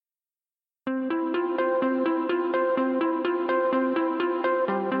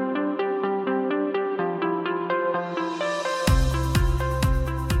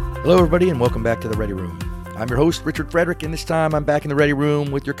Hello, everybody, and welcome back to the Ready Room. I'm your host, Richard Frederick, and this time I'm back in the Ready Room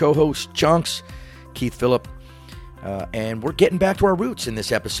with your co-host, Chunks, Keith Phillip, and we're getting back to our roots in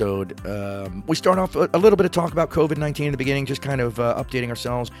this episode. We start off a little bit of talk about COVID-19 in the beginning, just kind of updating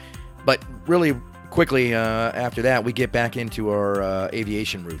ourselves, but really quickly after that, we get back into our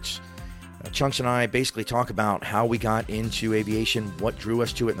aviation roots. Chunks and I basically talk about how we got into aviation, what drew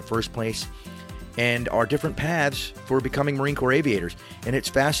us to it in the first place, and our different paths for becoming Marine Corps aviators. And it's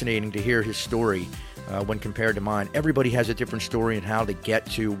fascinating to hear his story when compared to mine. Everybody has a different story and how they get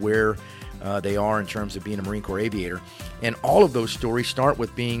to where they are in terms of being a Marine Corps aviator. And all of those stories start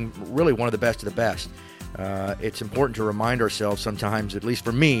with being really one of the best of the best. It's important to remind ourselves sometimes, at least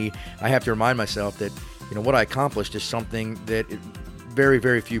for me, I have to remind myself that, you know, what I accomplished is something that very,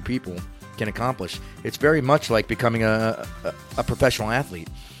 very few people can accomplish. It's very much like becoming a professional athlete.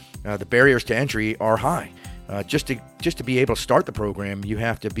 The barriers to entry are high. Just to be able to start the program, you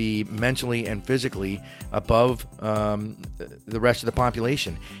have to be mentally and physically above the rest of the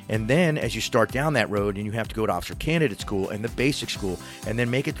population. And then as you start down that road and you have to go to officer candidate school and the basic school and then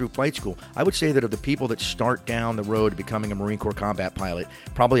make it through flight school, I would say that of the people that start down the road to becoming a Marine Corps combat pilot,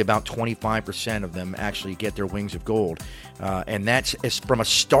 probably about 25% of them actually get their wings of gold. And that's from a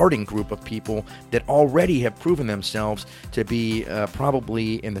starting group of people that already have proven themselves to be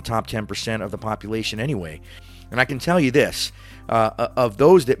probably in the top 10% of the population anyway. And I can tell you this, of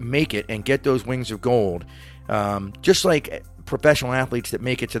those that make it and get those wings of gold, just like professional athletes that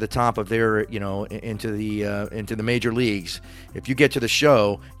make it to the top of their, you know, into the major leagues, if you get to the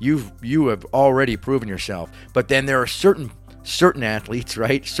show, you have already proven yourself. But then there are certain athletes,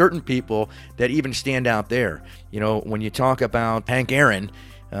 right? Certain people that even stand out there. You know, when you talk about Hank Aaron,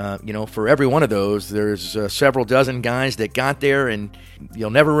 you know, for every one of those, there's several dozen guys that got there, and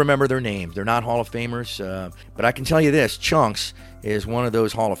you'll never remember their names. They're not Hall of Famers, but I can tell you this, Chunks is one of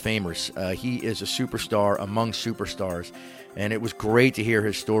those Hall of Famers. He is a superstar among superstars, and it was great to hear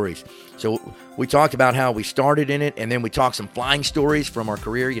his stories. So we talked about how we started in it, and then we talked some flying stories from our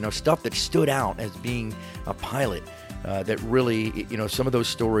career, you know, stuff that stood out as being a pilot, that really, you know, some of those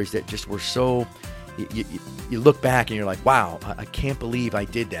stories that just were so... You look back and you're like, wow, I can't believe I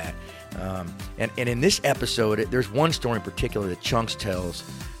did that. And in this episode, there's one story in particular that Chunks tells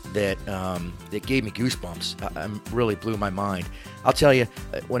that gave me goosebumps. Really blew my mind. I'll tell you,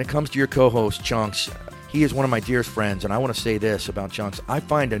 when it comes to your co-host, Chunks, he is one of my dearest friends, and I want to say this about Chunks. I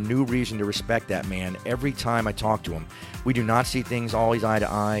find a new reason to respect that man every time I talk to him. We do not see things always eye to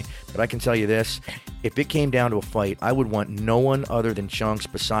eye, but I can tell you this, if it came down to a fight, I would want no one other than Chunks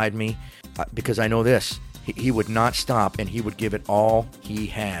beside me, because I know this, he would not stop, and he would give it all he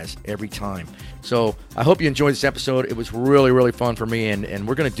has every time. So I hope you enjoyed this episode. It was really, really fun for me, and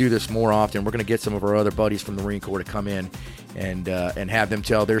we're going to do this more often. We're going to get some of our other buddies from the Marine Corps to come in and have them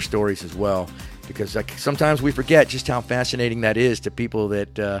tell their stories as well, because sometimes we forget just how fascinating that is to people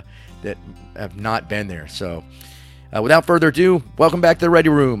that have not been there. So without further ado, welcome back to the Ready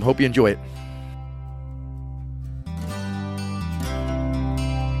Room. Hope you enjoy it.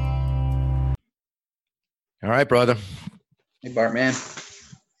 All right, brother. Hey, Bart, man.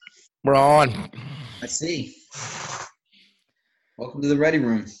 We're on. I see. Welcome to the Ready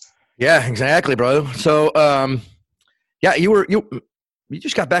Room. Yeah, exactly, brother. So, yeah, you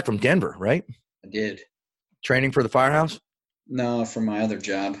just got back from Denver, right? I did. Training for the firehouse? No, from my other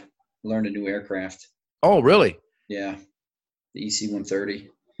job. Learned a new aircraft. Oh, really? Yeah, the EC-130.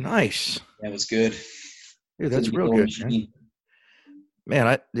 Nice. That was good. Dude, that's real good, man.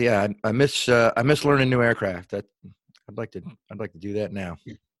 I miss learning new aircraft. I'd like to do that now.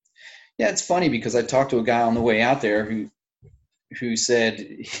 Yeah, it's funny because I talked to a guy on the way out there who said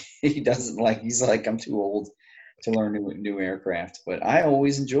he's like, I'm too old to learn new aircraft, but I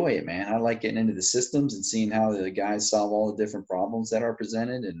always enjoy it, man. I like getting into the systems and seeing how the guys solve all the different problems that are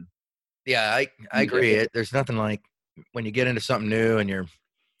presented. And yeah, I agree. There's nothing like when you get into something new and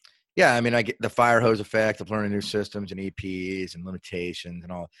I get the fire hose effect of learning new systems and EPs and limitations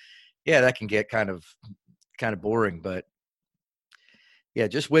and all. Yeah, that can get kind of boring, but yeah,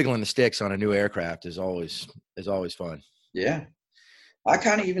 just wiggling the sticks on a new aircraft is always fun. Yeah. I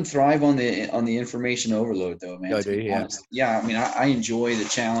kind of even thrive on the information overload, though, man. Oh, do you? Yeah. Yeah, I mean, I enjoy the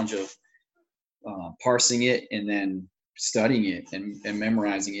challenge of parsing it and then studying it and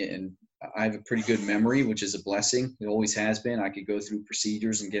memorizing it. And I have a pretty good memory, which is a blessing. It always has been. I could go through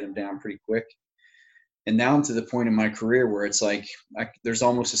procedures and get them down pretty quick. And now I'm to the point in my career where it's like there's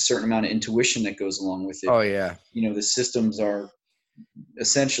almost a certain amount of intuition that goes along with it. Oh, yeah. You know, the systems are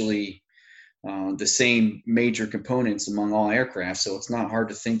essentially the same major components among all aircraft. So it's not hard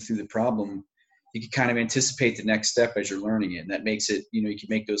to think through the problem you can kind of anticipate the next step as you're learning it. And that makes it, you can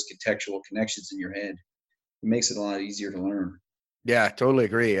make those contextual connections in your head. It makes it a lot easier to learn. Yeah, totally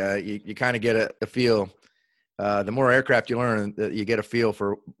agree. You kind of get a feel. The more aircraft you learn, you get a feel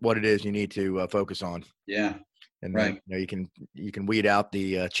for what it is you need to focus on. Yeah. And right. then, you can weed out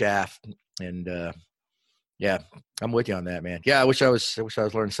the chaff. And yeah, I'm with you on that, man. Yeah, I wish I was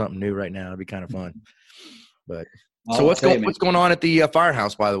learning something new right now. It'd be kind of fun. But so what's going on at the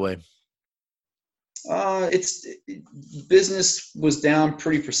firehouse, by the way? It's business was down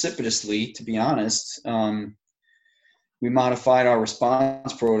pretty precipitously, to be honest. We modified our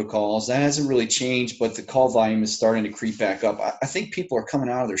response protocols. That hasn't really changed, but the call volume is starting to creep back up. I think people are coming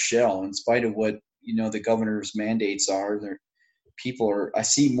out of their shell in spite of what, the governor's mandates are. I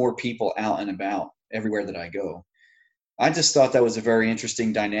see more people out and about everywhere that I go. I just thought that was a very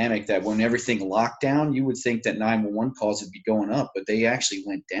interesting dynamic, that when everything locked down, you would think that 911 calls would be going up, but they actually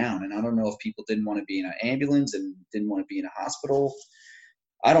went down. And I don't know if people didn't want to be in an ambulance and didn't want to be in a hospital.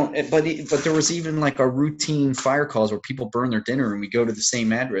 But there was even like a routine fire calls where people burn their dinner and we go to the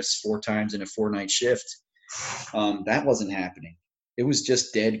same address 4 times in a 4-night shift. That wasn't happening. It was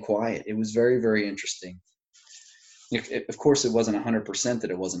just dead quiet. It was very, very interesting. Of course, it wasn't 100% that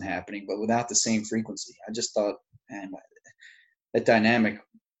it wasn't happening, but without the same frequency. I just thought, man, that dynamic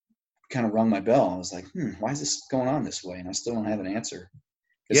kind of rung my bell. I was like, why is this going on this way? And I still don't have an answer.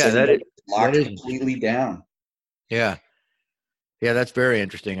 Yeah, that is locked completely down. Yeah. Yeah, that's very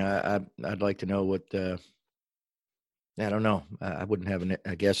interesting. I'd like to know what. I don't know. I wouldn't have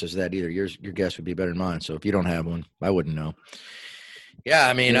a guess as that either. Your guess would be better than mine. So if you don't have one, I wouldn't know. Yeah,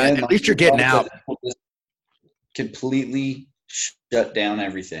 I mean, at least you're getting out. Completely shut down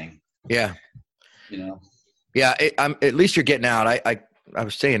everything. Yeah. Yeah, at least you're getting out. I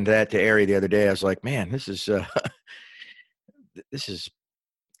was saying that to Ari the other day. I was like, man, this is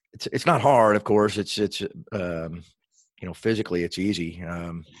it's not hard, of course. It's physically it's easy.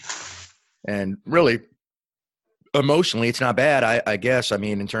 And really emotionally it's not bad, I guess. I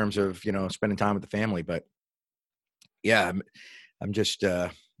mean, in terms of, spending time with the family, but yeah, I'm just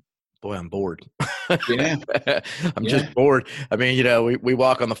boy, I'm bored. Yeah. I'm just bored. I mean, we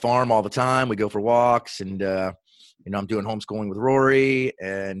walk on the farm all the time. We go for walks, and I'm doing homeschooling with Rory,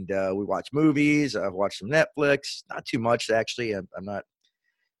 and we watch movies. I've watched some Netflix, not too much actually. I'm not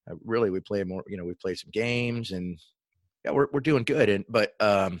really. We play more. We play some games, and yeah, we're doing good. But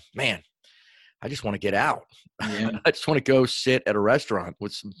man, I just want to get out. Yeah. I just want to go sit at a restaurant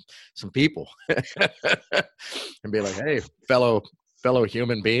with some people and be like, hey, fellow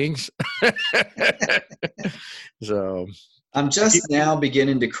human beings. So I'm just now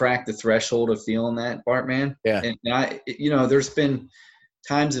beginning to crack the threshold of feeling that, Bart, man. Yeah. And I, there's been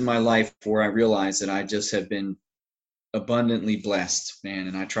times in my life where I realize that I just have been abundantly blessed, man.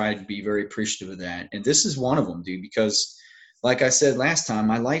 And I try to be very appreciative of that. And this is one of them, dude, because like I said last time,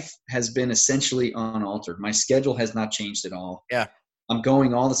 my life has been essentially unaltered. My schedule has not changed at all. Yeah. I'm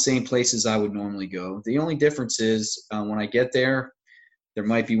going all the same places I would normally go. The only difference is when I get there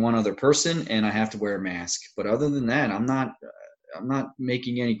might be one other person and I have to wear a mask. But other than that, I'm not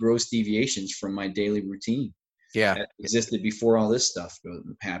making any gross deviations from my daily routine. Yeah. That existed before all this stuff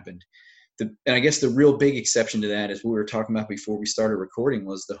happened. And I guess the real big exception to that, as we were talking about before we started recording,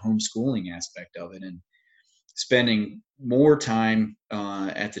 was the homeschooling aspect of it, and spending more time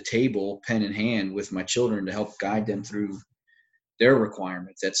at the table, pen in hand, with my children to help guide them through their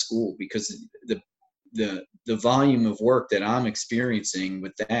requirements at school, because the volume of work that I'm experiencing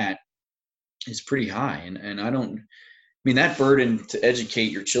with that is pretty high. And that burden to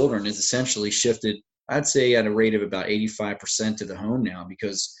educate your children is essentially shifted, I'd say, at a rate of about 85% to the home now,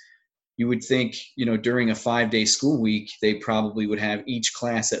 because you would think, during a 5-day school week, they probably would have each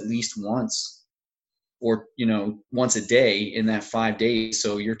class at least once, or, once a day in that 5 days.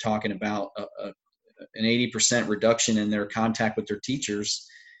 So you're talking about an 80% reduction in their contact with their teachers.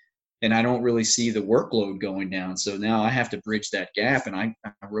 And I don't really see the workload going down. So now I have to bridge that gap. And I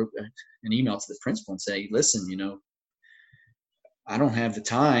wrote an email to the principal and say, listen, I don't have the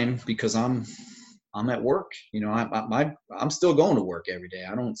time because I'm at work. I'm still going to work every day.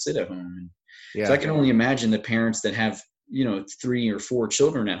 I don't sit at home. Yeah. So I can only imagine the parents that have, 3 or 4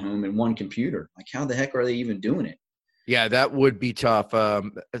 children at home and one computer. Like, how the heck are they even doing it? Yeah, that would be tough.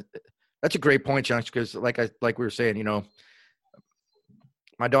 That's a great point, John, because like we were saying,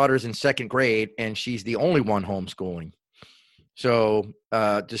 my daughter's in 2nd grade and she's the only one homeschooling. So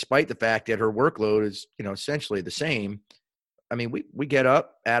despite the fact that her workload is, essentially the same, I mean, we get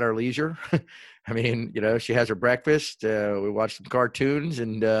up at our leisure. I mean, she has her breakfast. We watch some cartoons,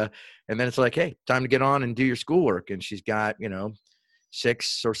 and then it's like, hey, time to get on and do your schoolwork. And she's got,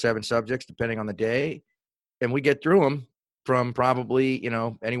 6 or 7 subjects, depending on the day. And we get through them from probably,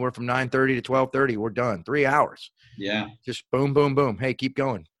 anywhere from 9:30 to 12:30. We're done. 3 hours. Yeah. Just boom, boom, boom. Hey, keep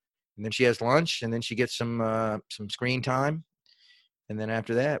going. And then she has lunch, and then she gets some screen time. And then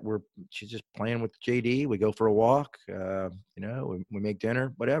after that, she's just playing with JD. We go for a walk, we make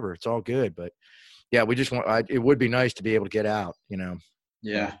dinner, whatever. It's all good. But yeah, we just it would be nice to be able to get out,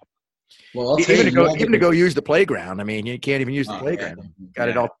 Yeah. Well, I'll tell even you, to go use the playground. I mean, you can't even use the playground. Yeah. Got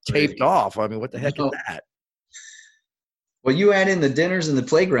it all taped off. I mean, what the heck is that? Well, you add in the dinners and the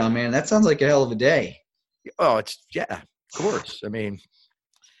playground, man. That sounds like a hell of a day. Oh, of course. I mean,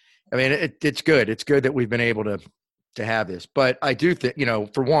 it's good. It's good that we've been able to have this. But I do think,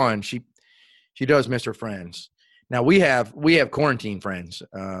 for one, she does miss her friends. Now we have quarantine friends.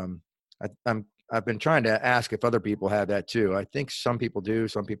 I've been trying to ask if other people have that too. I think some people do,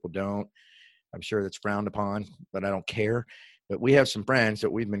 some people don't. I'm sure that's frowned upon, but I don't care. But we have some friends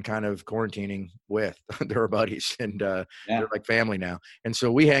that we've been kind of quarantining with. They're our buddies, and they're like family now. And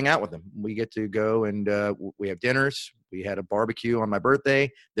so we hang out with them. We get to go and we have dinners. We had a barbecue on my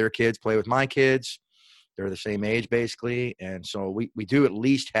birthday. Their kids play with my kids. They're the same age basically. And so we do at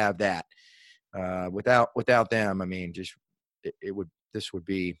least have that. Without them, I mean, just this would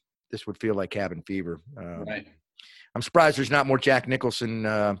feel like cabin fever. Right. I'm surprised there's not more Jack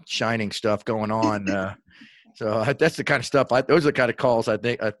Nicholson Shining stuff going on. So that's the kind of stuff. Those are the kind of calls I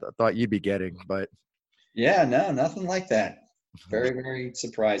thought you'd be getting. But yeah, no, nothing like that. Very, very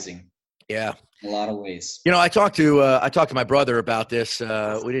surprising. Yeah, in a lot of ways. I talked to my brother about this.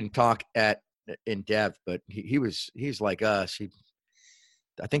 We didn't talk in depth, but he's like us.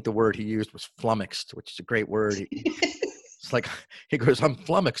 I think the word he used was flummoxed, which is a great word. It's like, he goes, "I'm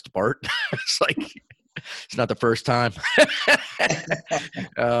flummoxed, Bart." It's like, it's not the first time.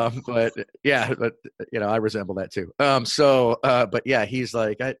 But yeah, I resemble that too. But yeah, he's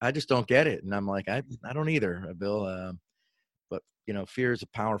like, I just don't get it. And I'm like, I don't either, Bill. But fear is a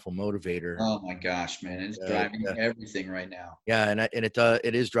powerful motivator. Oh my gosh, man. It's driving everything right now. Yeah. And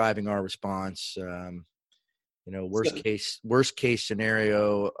it is driving our response. Worst case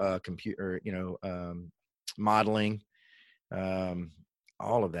scenario, computer, modeling,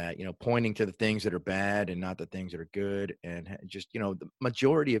 all of that, pointing to the things that are bad and not the things that are good. And just, the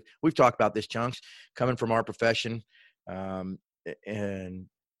majority of, we've talked about this, Chunks, coming from our profession. And in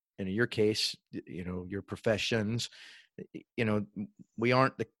your case, your professions, we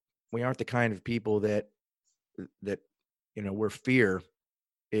aren't the kind of people that where fear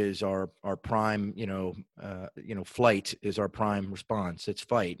is our prime, flight is our prime response. It's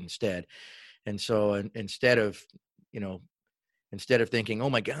fight instead. And so instead of thinking, oh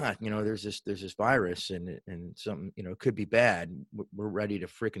my God, there's this virus and something, could be bad, we're ready to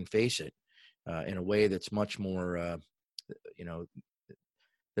frickin' face it in a way that's much more,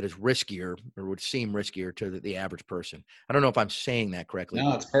 that is riskier or would seem riskier to the average person. I don't know if I'm saying that correctly.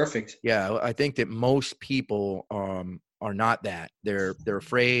 No, it's perfect. Yeah, I think that most people are not that. They're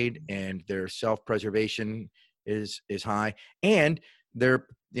afraid, and their self-preservation is high, and they're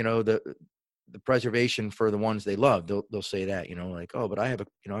the preservation for the ones they love. They'll say that, like, oh, but I have a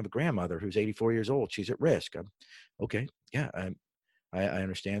grandmother who's 84 years old. She's at risk. Okay, yeah, I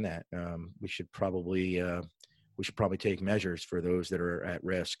understand that. We should probably take measures for those that are at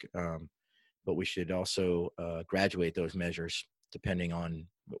risk, but we should also graduate those measures depending on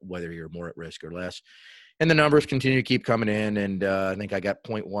whether you're more at risk or less. And the numbers continue to keep coming in, and I think I got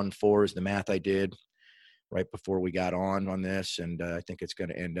 0.14 is the math I did right before we got on this, and I think it's going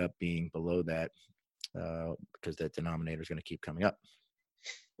to end up being below that because that denominator is going to keep coming up.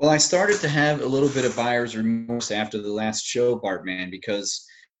 Well, I started to have a little bit of buyer's remorse after the last show, Bart, man, because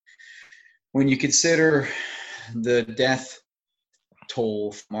when you consider the death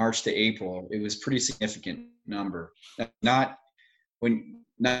toll from March to April, it was pretty significant number. Not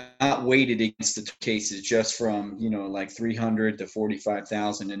weighted against the cases, just from like 300 to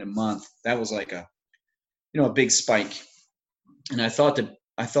 45,000 in a month. That was like a big spike. And I thought,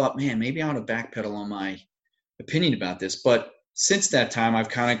 man, maybe I ought to backpedal on my opinion about this. But since that time, I've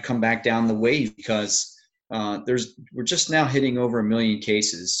kind of come back down the wave because we're just now hitting over 1 million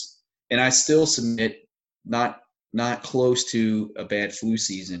cases, and I still submit not close to a bad flu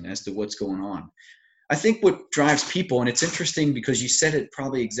season as to what's going on. I think what drives people, and it's interesting because you said it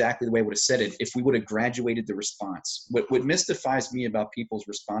probably exactly the way I would have said it if we would have graduated the response. What mystifies me about people's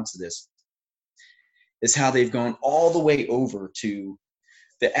response to this is how they've gone all the way over to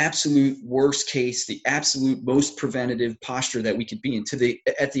the absolute worst case, the absolute most preventative posture that we could be in,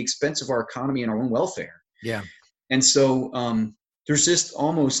 at the expense of our economy and our own welfare. Yeah. And so there's just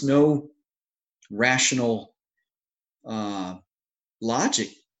almost no rational logic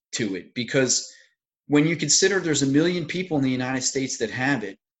to it, because when you consider there's 1 million people in the United States that have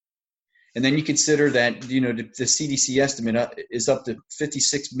it, and then you consider that, the CDC estimate is up to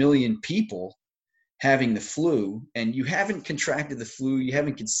 56 million people having the flu, and you haven't contracted the flu, you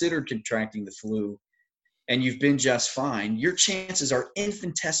haven't considered contracting the flu, and you've been just fine, your chances are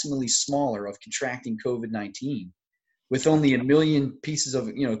infinitesimally smaller of contracting COVID-19 with only 1 million cases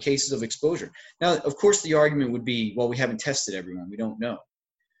of exposure. Now, of course, the argument would be, well, we haven't tested everyone, we don't know.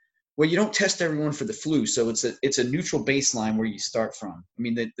 Well, you don't test everyone for the flu, so it's a neutral baseline where you start from. I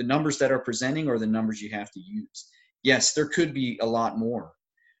mean, the numbers that are presenting are the numbers you have to use. Yes, there could be a lot more,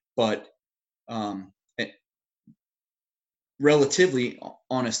 but relatively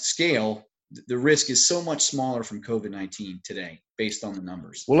on a scale, the risk is so much smaller from COVID-19 today based on the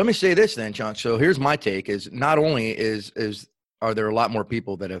numbers. Well, let me say this then, Chunk. So here's my take: is not only are there a lot more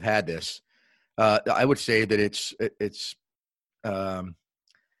people that have had this, I would say that it's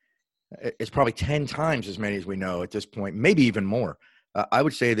probably 10 times as many as we know at this point, maybe even more. I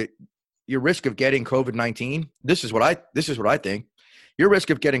would say that your risk of getting COVID-19, this is what I think. Your risk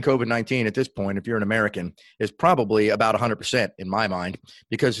of getting COVID-19 at this point, if you're an American, is probably about 100% in my mind,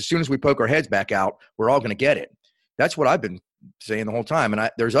 because as soon as we poke our heads back out, we're all going to get it. That's what I've been saying the whole time.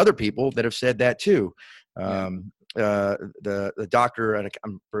 And there's other people that have said that too. The doctor, and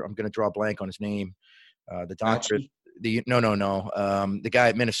I'm going to draw a blank on his name. The doctor, the guy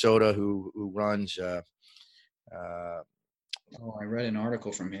at Minnesota who runs. I read an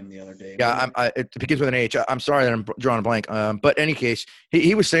article from him the other day. Yeah, it begins with an H. I'm sorry that I'm drawing a blank. But in any case,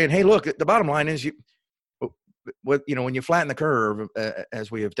 he was saying, hey, look, the bottom line is when you flatten the curve,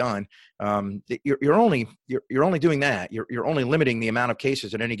 as we have done, you're only doing that. You're only limiting the amount of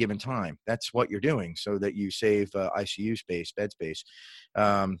cases at any given time. That's what you're doing, so that you save ICU space, bed space.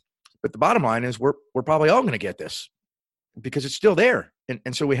 But the bottom line is we're probably all going to get this, because it's still there,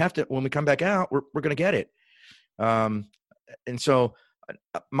 and so we have to, when we come back out, we're going to get it. And so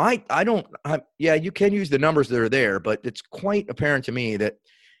you can use the numbers that are there, but it's quite apparent to me that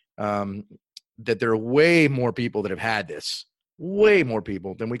that there are way more people that have had this, way more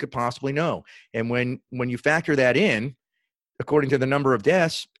people than we could possibly know. And when you factor that in, according to the number of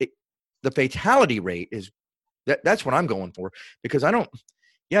deaths, the fatality rate is that's what I'm going for, because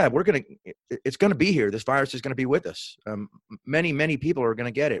it's going to be here. This virus is going to be with us. Many, many people are going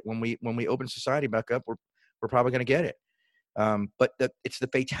to get it. When we open society back up, we're probably going to get it. But it's the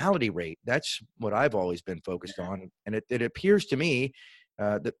fatality rate. That's what I've always been focused on. And it appears to me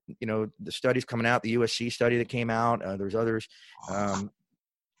that, the studies coming out, the USC study that came out, there's others,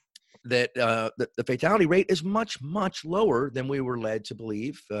 that the fatality rate is much, much lower than we were led to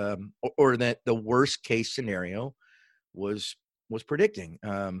believe, or that the worst case scenario was predicting.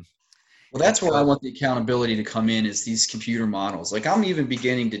 Well, that's where I want the accountability to come in, is these computer models. Like, I'm even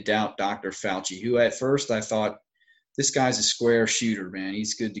beginning to doubt Dr. Fauci, who at first I thought, this guy's a square shooter, man.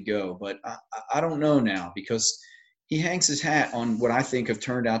 He's good to go. But I don't know now, because he hangs his hat on what I think have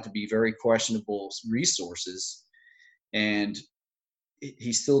turned out to be very questionable resources, and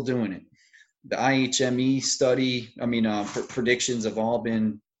he's still doing it. The IHME study, predictions have all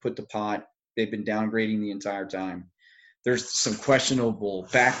been put to pot. They've been downgrading the entire time. There's some questionable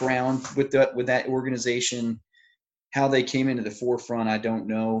background with that organization. How they came into the forefront, I don't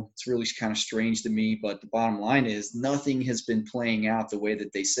know. It's really kind of strange to me, but the bottom line is nothing has been playing out the way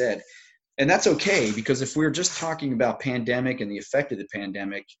that they said. And that's okay, because if we're just talking about pandemic and the effect of the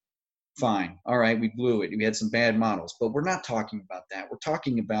pandemic, fine. All right, we blew it. We had some bad models, but we're not talking about that. We're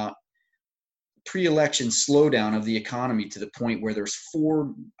talking about pre-election slowdown of the economy to the point where there's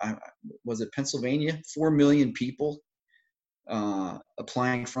Pennsylvania? 4 million people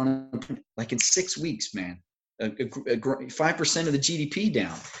applying for unemployment, like in 6 weeks, man. 5% of the GDP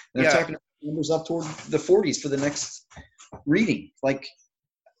down. And they're talking about numbers up toward the 40s for the next reading. Like,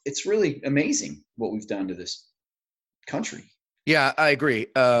 it's really amazing what we've done to this country. Yeah, I agree.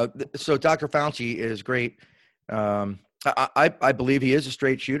 So Dr. Fauci is great. I believe he is a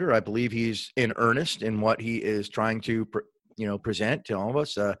straight shooter. I believe he's in earnest in what he is trying to, present to all of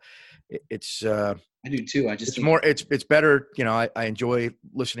us. I do too. It's better. I enjoy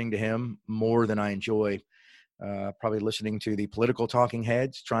listening to him more than I enjoy probably listening to the political talking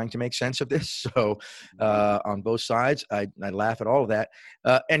heads trying to make sense of this. So on both sides, I laugh at all of that.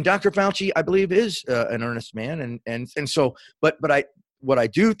 And Dr. Fauci, I believe, is an earnest man. And so, but what I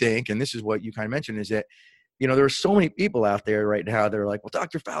do think, and this is what you kind of mentioned, is that, there are so many people out there right now. They're like, well,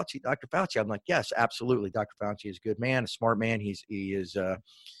 Dr. Fauci. I'm like, yes, absolutely. Dr. Fauci is a good man, a smart man. He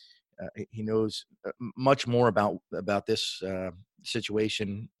knows much more about this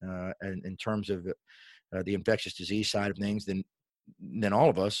situation and in terms of the infectious disease side of things than than all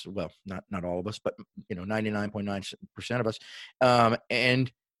of us. Well, not all of us, but 99.9% of us.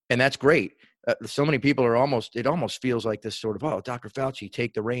 And that's great. So many people are it almost feels like this sort of, oh, Dr. Fauci,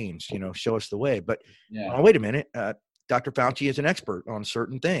 take the reins, show us the way. But oh, wait a minute. Dr. Fauci is an expert on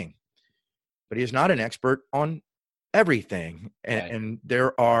certain thing, but he is not an expert on everything. And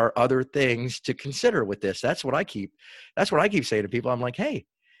there are other things to consider with this. That's what I keep saying to people. I'm like, hey,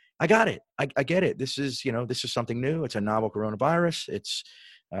 I got it. I get it. This is something new. It's a novel coronavirus. It's,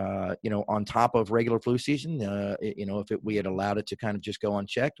 on top of regular flu season. If we had allowed it to kind of just go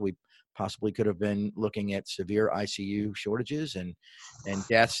unchecked, we possibly could have been looking at severe ICU shortages and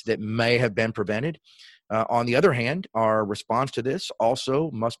deaths that may have been prevented. On the other hand, our response to this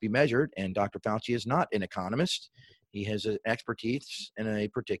also must be measured. And Dr. Fauci is not an economist. He has an expertise in a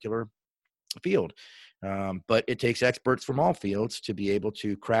particular field. But it takes experts from all fields to be able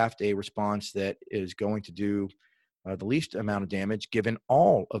to craft a response that is going to do the least amount of damage given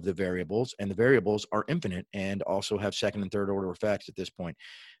all of the variables, and the variables are infinite and also have second and third order effects at this point.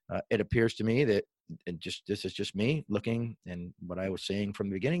 It appears to me that this is just me looking, and what I was saying from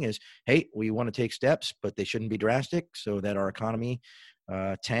the beginning is, hey, we want to take steps, but they shouldn't be drastic so that our economy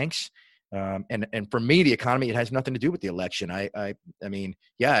tanks. And for me, the economy, it has nothing to do with the election. I mean,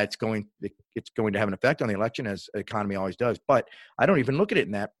 yeah, it's going to have an effect on the election, as the economy always does, but I don't even look at it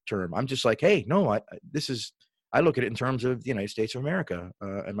in that term. I'm just like, hey, no, I look at it in terms of the United States of America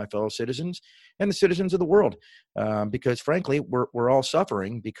and my fellow citizens and the citizens of the world, because frankly, we're all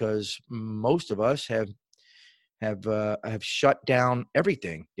suffering because most of us have shut down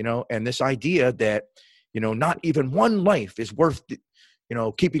everything, and this idea that, not even one life is worth,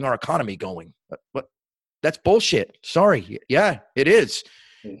 keeping our economy going. But that's bullshit. Sorry. Yeah, it is.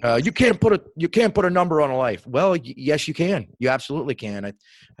 You can't put a number on a life. Well, yes, you can. You absolutely can. I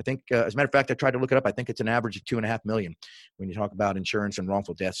think, as a matter of fact, I tried to look it up. I think it's an average of 2.5 million when you talk about insurance and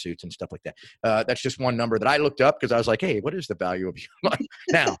wrongful death suits and stuff like that. That's just one number that I looked up because I was like, hey, what is the value of human life?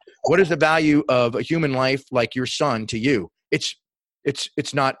 Now, what is the value of a human life like your son to you? It's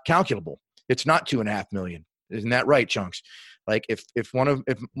not calculable. It's not 2.5 million. Isn't that right, Chunks? Like if one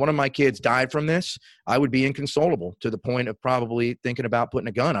of my kids died from this, I would be inconsolable to the point of probably thinking about putting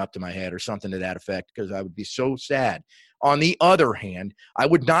a gun up to my head or something to that effect, because I would be so sad. On the other hand, I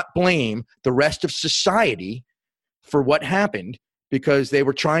would not blame the rest of society for what happened because they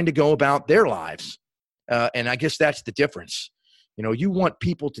were trying to go about their lives. And I guess that's the difference. You want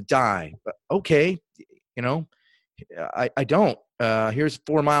people to die. Okay. I don't. Here's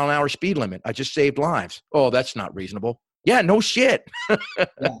 4 mile an hour speed limit. I just saved lives. Oh, that's not reasonable. Yeah, no shit. Yeah.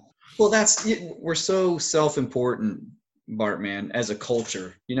 Well, we're so self-important, Bart, man, as a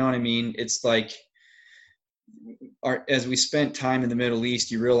culture. You know what I mean? It's like, as we spent time in the Middle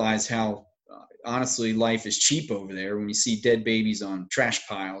East, you realize how, honestly, life is cheap over there when you see dead babies on trash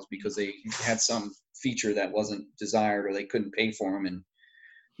piles because they had some feature that wasn't desired or they couldn't pay for them. And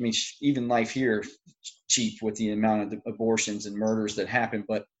I mean, even life here cheap with the amount of abortions and murders that happen.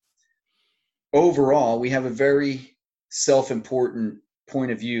 But overall, we have a very self-important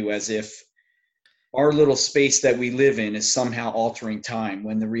point of view, as if our little space that we live in is somehow altering time,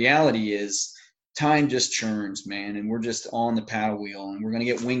 when the reality is time just churns, man, and we're just on the paddle wheel, and we're going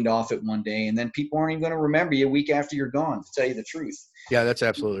to get winged off it one day, and then people aren't even going to remember you a week after you're gone, to tell you the truth. Yeah, that's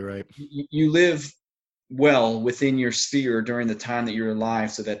absolutely right. You live well within your sphere during the time that you're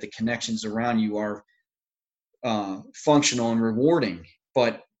alive so that the connections around you are functional and rewarding.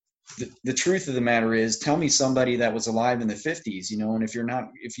 But the truth of the matter is, tell me somebody that was alive in the 50s, and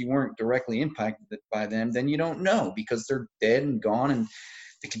if you weren't directly impacted by them, then you don't know, because they're dead and gone and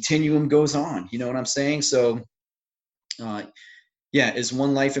the continuum goes on. You know what I'm saying? So, yeah, is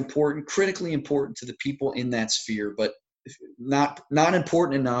one life important? Critically important to the people in that sphere, but not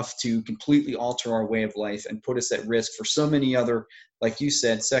important enough to completely alter our way of life and put us at risk for so many other, like you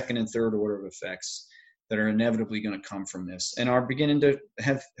said, second and third order of effects that are inevitably going to come from this and are beginning to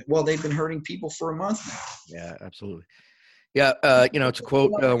they've been hurting people for a month now. Yeah, absolutely. Yeah. To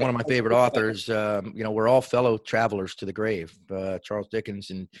quote one of my favorite authors, we're all fellow travelers to the grave, Charles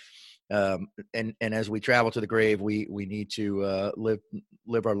Dickens. And as we travel to the grave, we need to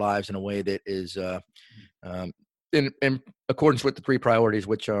live our lives in a way that is in accordance with the 3 priorities,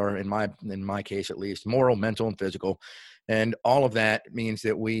 which are, in my case at least, moral, mental, and physical. And all of that means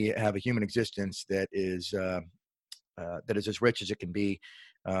that we have a human existence that is as rich as it can be.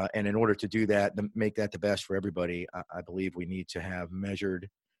 And in order to do that, make that the best for everybody, I believe we need to have measured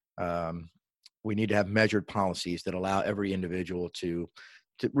policies that allow every individual to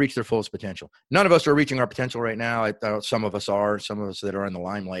reach their fullest potential. None of us are reaching our potential right now. Some of us are. Some of us that are in the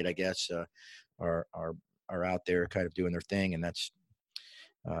limelight, I guess, are are out there kind of doing their thing, and that's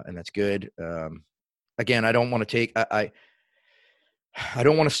good. Again, I don't want to take I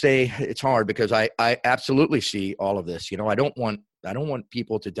don't want to say it's hard, because I absolutely see all of this. I don't want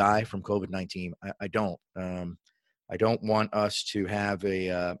people to die from COVID-19. I don't. I don't want us to have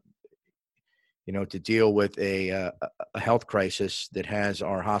to deal with a health crisis that has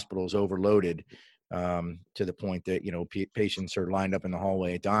our hospitals overloaded, to the point that, patients are lined up in the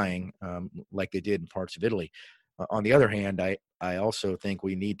hallway dying, like they did in parts of Italy. On the other hand, I also think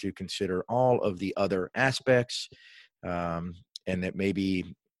we need to consider all of the other aspects, and that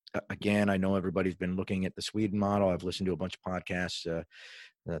maybe, again, I know everybody's been looking at the Sweden model. I've listened to a bunch of podcasts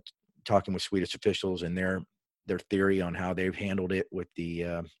talking with Swedish officials and their theory on how they've handled it with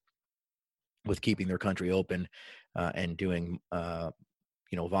keeping their country open, and doing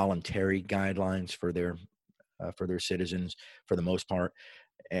voluntary guidelines for their citizens for the most part.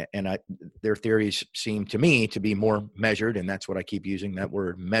 And their theories seem to me to be more measured, and that's what I keep using, that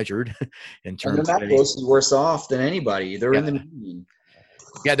word, measured, in terms and they're not grossly worse off than anybody. They're in the median.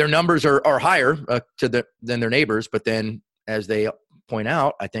 Yeah, their numbers are higher than their neighbors, but then, as they point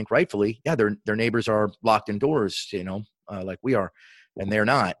out, I think rightfully, their neighbors are locked indoors, like we are, and they're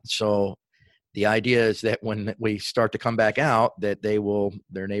not. So the idea is that when we start to come back out, that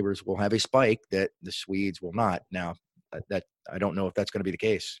their neighbors will have a spike that the Swedes will not. Now, that I don't know if that's going to be the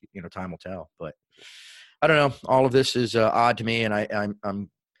case. Time will tell. But I don't know. All of this is odd to me, and I'm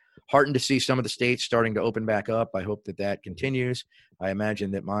heartened to see some of the states starting to open back up. I hope that continues. I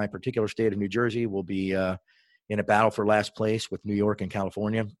imagine that my particular state of New Jersey will be in a battle for last place with New York and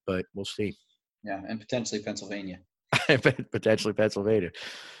California, but we'll see. Yeah, and potentially Pennsylvania. Potentially Pennsylvania.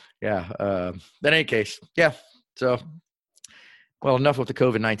 Yeah. In any case, yeah. So, well, enough with the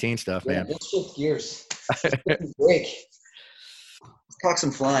COVID-19 stuff, man. Let's shift gears. Break. Let's talk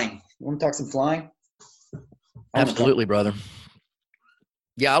some flying. You want to talk some flying? Absolutely, brother.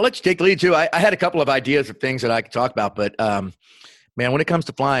 Yeah, I'll let you take the lead too. I had a couple of ideas of things that I could talk about, but man, when it comes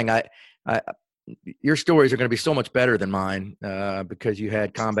to flying, your stories are going to be so much better than mine, because you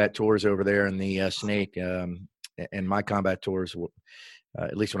had combat tours over there in the Snake, and my combat tours,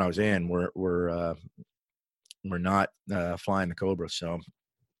 at least when I was in, were not flying the Cobra. So,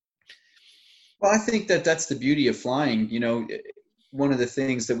 well, I think that's the beauty of flying. One of the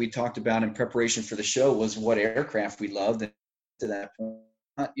things that we talked about in preparation for the show was what aircraft we loved, and to that point,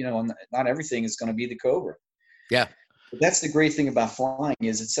 not everything is going to be the Cobra. Yeah. But that's the great thing about flying,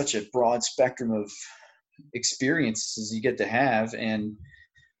 is it's such a broad spectrum of experiences you get to have. And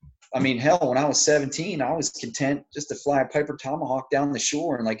I mean, hell, when I was 17, I was content just to fly a Piper Tomahawk down the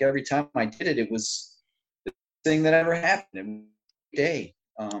shore. And like every time I did it, it was the thing that ever happened every day.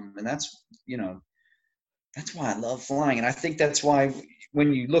 And that's why I love flying. And I think that's why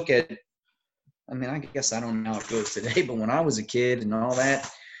when you look at, I mean, I guess I don't know how it goes today, but when I was a kid and all that,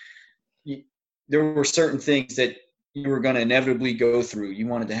 there were certain things that you were going to inevitably go through. You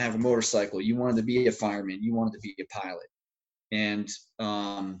wanted to have a motorcycle. You wanted to be a fireman. You wanted to be a pilot. And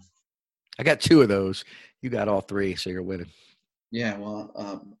I got 2 of those. You got all 3, so you're winning. Yeah, well,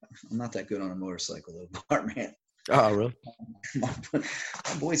 I'm not that good on a motorcycle though, Bart, man. Oh, really? my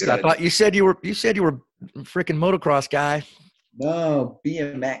boys. Dude, I thought you said you were a freaking motocross guy. No,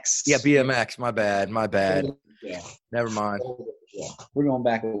 BMX. Yeah, BMX. My bad. Yeah. Never mind. Yeah, we're going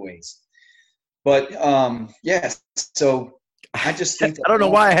back a ways. But yes. So I just think I don't know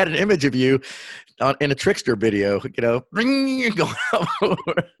why I had an image of you in a Trickster video. Going over.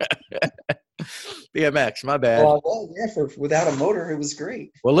 BMX. My bad. Well, yeah. Without a motor, it was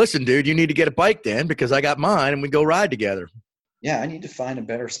great. Well, listen, dude, you need to get a bike then, because I got mine and we go ride together. Yeah, I need to find a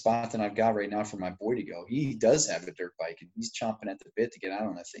better spot than I've got right now for my boy to go. He does have a dirt bike, and he's chomping at the bit to get out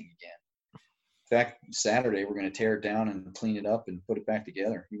on that thing again. In fact, Saturday we're going to tear it down and clean it up and put it back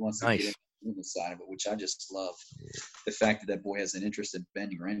together. He wants to get in the side of it, which I just love. The fact that boy has an interest in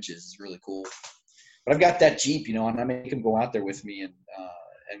bending wrenches is really cool. But I've got that Jeep, and I make him go out there with me and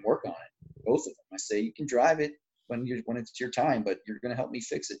work on it. Both of them. I say you can drive it when it's your time, but you're going to help me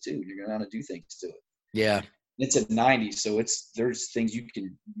fix it too. You're going to want to do things to it. Yeah. It's at 90, so there's things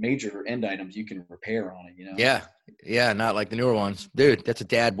major end items you can repair on it, Yeah, not like the newer ones. Dude, that's a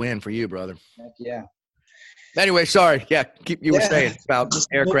dad win for you, brother. Heck yeah. Anyway, sorry. Yeah, you were saying about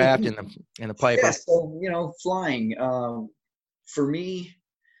aircraft and the Piper. Yeah, so, flying. For me,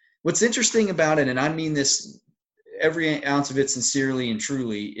 what's interesting about it, and I mean this every ounce of it sincerely and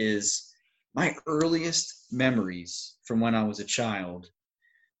truly, is my earliest memories from when I was a child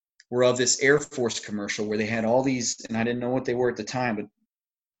were of this Air Force commercial where they had all these, and I didn't know what they were at the time, but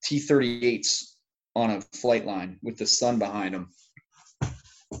T-38s on a flight line with the sun behind them.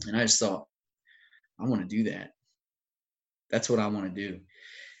 And I just thought, I want to do that. That's what I want to do.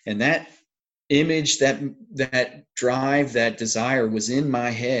 And that image, that drive, that desire was in my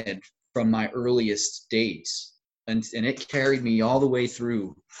head from my earliest days. And it carried me all the way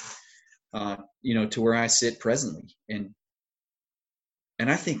through, to where I sit presently. And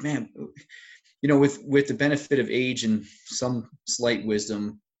I think, man, with the benefit of age and some slight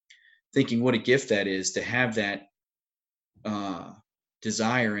wisdom, thinking what a gift that is to have that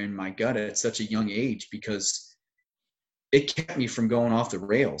desire in my gut at such a young age, because it kept me from going off the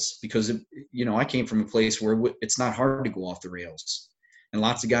rails. Because I came from a place where it's not hard to go off the rails, and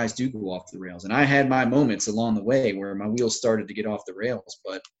lots of guys do go off the rails. And I had my moments along the way where my wheels started to get off the rails,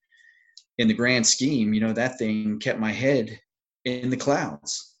 but in the grand scheme, that thing kept my head in the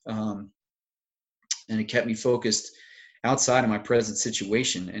clouds, and it kept me focused outside of my present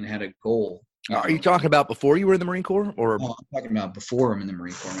situation and had a goal. Are you talking about before you were in the Marine Corps, or? Oh, I'm talking about before I'm in the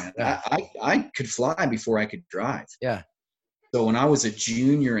Marine Corps, man. Yeah. I could fly before I could drive. Yeah. So when I was a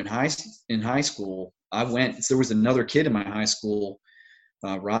junior in high school, there was another kid in my high school,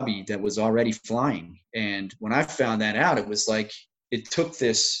 Robbie, that was already flying. And when I found that out, it was like, it took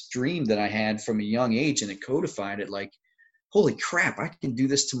this dream that I had from a young age and it codified it like, holy crap, I can do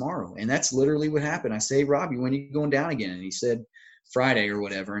this tomorrow. And that's literally what happened. I say, Robbie, when are you going down again? And he said, Friday or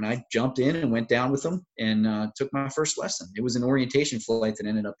whatever. And I jumped in and went down with him and took my first lesson. It was an orientation flight that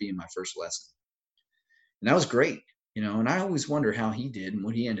ended up being my first lesson. And that was great, and I always wonder how he did and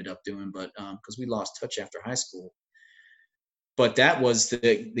what he ended up doing, but because we lost touch after high school. But that was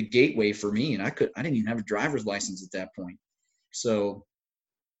the gateway for me. And I didn't even have a driver's license at that point. So,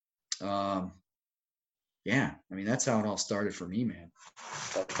 yeah, I mean, that's how it all started for me, man.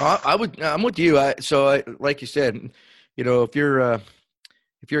 I'm with you. Like you said, if you're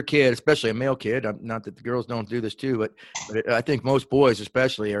a kid, especially a male kid, not that the girls don't do this too, but I think most boys,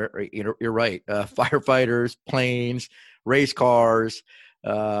 especially, you're right. Firefighters, planes, race cars,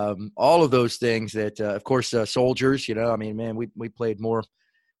 all of those things that, of course, soldiers. I mean, man, we played more.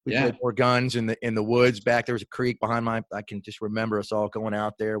 We played more guns in the woods. Back there was a creek behind I can just remember us all going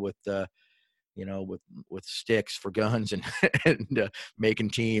out there with sticks for guns and making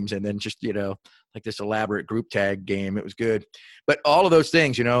teams, and then just like this elaborate group tag game. It was good, but all of those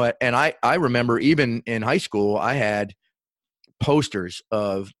things, and I remember even in high school I had posters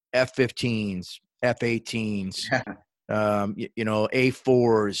of F-15s, F-18s,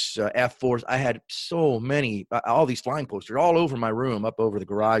 A4s, F4s. I had so many, all these flying posters all over my room, up over the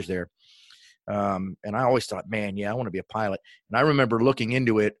garage there. And I always thought, man, I want to be a pilot. And I remember looking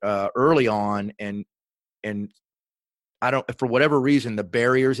into it early on, and I don't, for whatever reason, the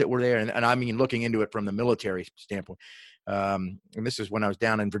barriers that were there, and I mean looking into it from the military standpoint. And this is when I was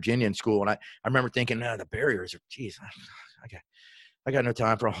down in Virginia in school, and I remember thinking, no, the barriers are, geez, I got no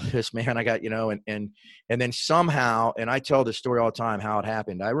time for all this, man. I got, and then somehow, and I tell this story all the time, how it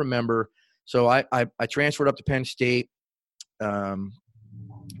happened. I remember, so I transferred up to Penn State.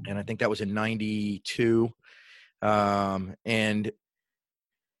 And I think that was in 92. I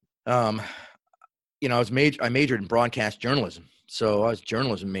majored in broadcast journalism. So I was a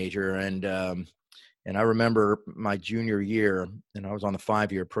journalism major. And I remember my junior year, and I was on the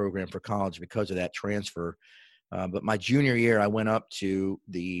 5-year program for college because of that transfer. But my junior year, I went up to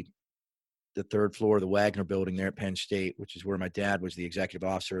the third floor of the Wagner building there at Penn State, which is where my dad was the executive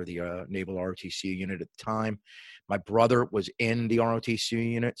officer of the Naval ROTC unit at the time. My brother was in the ROTC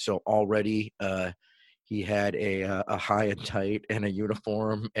unit, so already he had a high and tight and a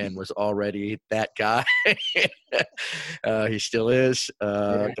uniform and was already that guy. He still is.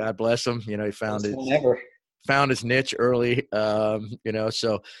 God bless him. He found his niche early.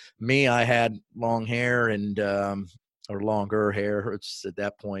 So me, I had long hair and or longer hair. It's at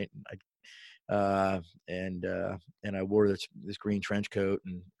that point. And I wore this green trench coat,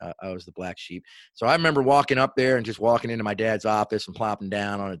 and I was the black sheep. So I remember walking up there and just walking into my dad's office and plopping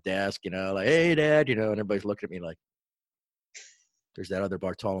down on a desk, like, hey, Dad, and everybody's looking at me like, there's that other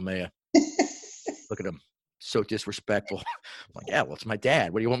Bartolomeo. Look at him. So disrespectful. I'm like, yeah, well, it's my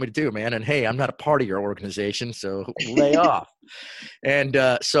dad. What do you want me to do, man? And hey, I'm not a part of your organization, so lay off. And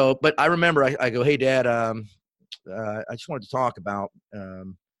but I remember I go, hey, Dad, I just wanted to talk about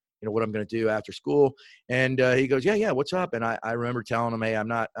what I'm going to do after school. And he goes, yeah, what's up? And I remember telling him, hey, I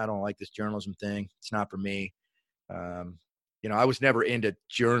don't like this journalism thing. It's not for me. I was never into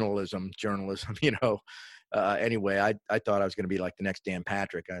journalism. Anyway, I thought I was going to be like the next Dan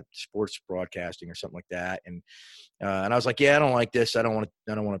Patrick, sports broadcasting or something like that. And I was like, yeah, I don't like this. I don't want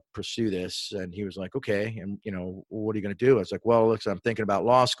to pursue this. And he was like, okay. And what are you going to do? I was like, well, look, I'm thinking about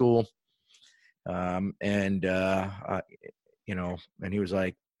law school. And he was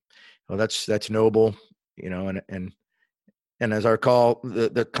like, Well, that's noble, and as I recall,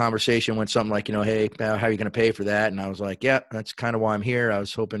 the conversation went something like, hey, how are you going to pay for that? And I was like, yeah, that's kind of why I'm here. I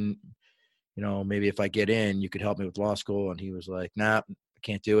was hoping, maybe if I get in, you could help me with law school. And he was like, nah, I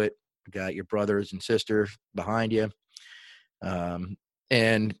can't do it. You got your brothers and sisters behind you.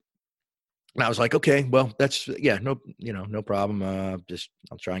 And I was like, okay, well, that's, no problem.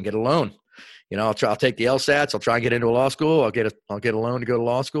 I'll try and get a loan. I'll take the LSATs. I'll try and get into a law school. I'll get a loan to go to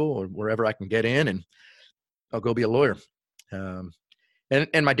law school or wherever I can get in, and I'll go be a lawyer. And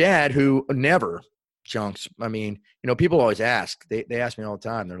my dad, who never junks. I mean, people always ask. They ask me all the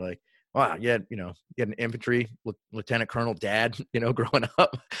time. They're like, "Wow, you had an infantry lieutenant colonel dad, growing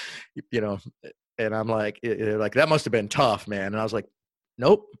up, And I'm like, that must have been tough, man. And I was like,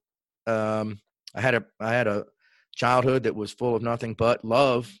 nope. I had a childhood that was full of nothing but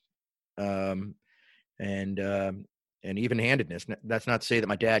love, and even-handedness. That's not to say that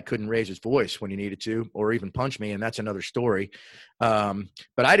my dad couldn't raise his voice when he needed to, or even punch me, and that's another story. But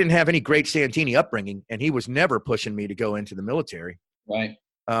I didn't have any great Santini upbringing, and he was never pushing me to go into the military. Right.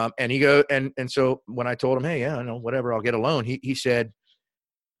 And so when I told him, hey, yeah, I know, whatever, I'll get a loan. He said,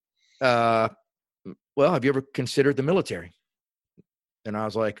 well, have you ever considered the military? And I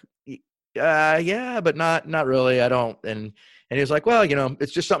was like, yeah, but not really. I don't. And he was like, well,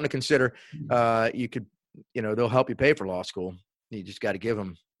 it's just something to consider. You could, they'll help you pay for law school. You just got to give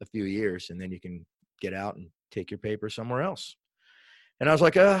them a few years, and then you can get out and take your paper somewhere else. And I was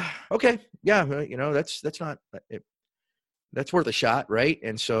like, okay, yeah, that's not it. That's worth a shot, right?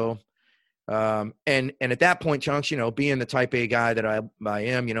 And so, and at that point, Chunks, being the type A guy that I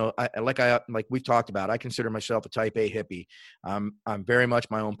am, like we've talked about, I consider myself a type A hippie. I'm very much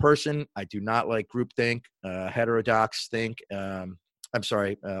my own person. I do not like groupthink, orthodox think. I'm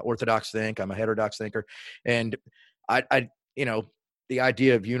a heterodox thinker. And I the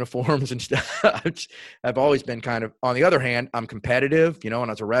idea of uniforms and stuff, I've always been kind of, on the other hand, I'm competitive, and I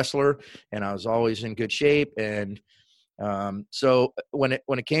was a wrestler and I was always in good shape. And so when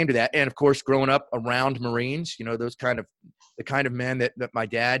it came to that, and of course, growing up around Marines, the kind of men that my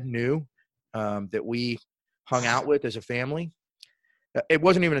dad knew, that we hung out with as a family, it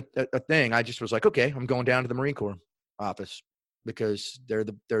wasn't even a thing. I just was like, okay, I'm going down to the Marine Corps office because they're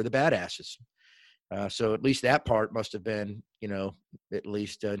the badasses. So at least that part must have been, at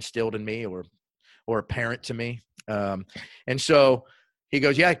least instilled in me or apparent to me. And so he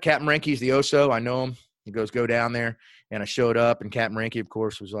goes, yeah, Captain Renke's the OSO. I know him. He goes, go down there. And I showed up, and Captain Renke, of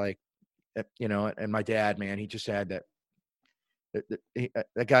course, was like, and my dad, man, he just had that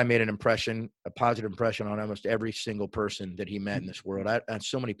guy made a positive impression on almost every single person that he met in this world. I had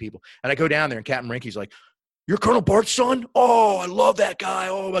so many people. And I go down there, and Captain Renke's like, you're Colonel Bart's son? Oh, I love that guy.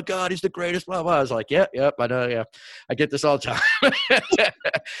 Oh, my God, he's the greatest. Blah, blah. I was like, yep, I know, yeah. I get this all the time.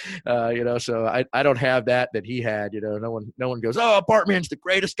 So I don't have that he had. No one goes, oh, Bartman's the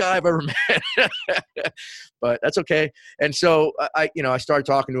greatest guy I've ever met. But that's okay. And so I started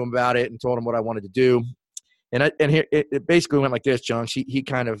talking to him about it and told him what I wanted to do. And it basically went like this, John. He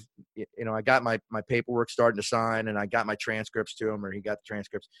kind of, I got my paperwork starting to sign, and I got my transcripts to him, or he got the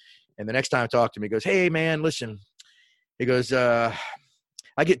transcripts. And the next time I talked to him, he goes, hey, man, listen. He goes, I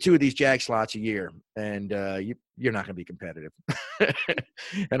get 2 of these JAG slots a year, and you're not going to be competitive.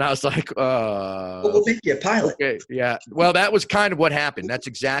 And I was like, we'll make you a pilot. Okay, yeah. Well, that was kind of what happened. That's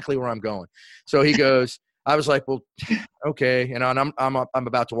exactly where I'm going. So he goes, I was like, well, okay. And I'm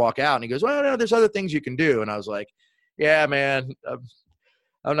about to walk out, and he goes, well, no, there's other things you can do. And I was like, yeah, man,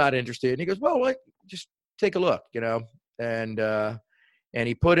 I'm not interested. And he goes, well, just take a look, and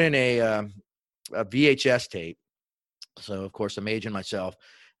he put in a VHS tape. So of course I'm aging myself,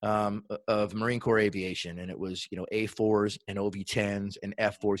 of Marine Corps aviation. And it was, A4s and OV10s and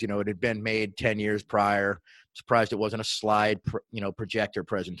F4s, it had been made 10 years prior. Surprised it wasn't a slide, projector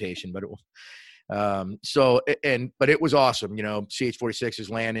presentation, but it was. But it was awesome, CH-46s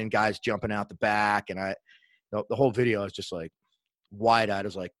landing, guys jumping out the back. And the whole video, I was just like wide-eyed. I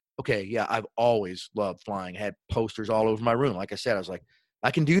was like, okay, yeah, I've always loved flying. I had posters all over my room. Like I said, I was like, I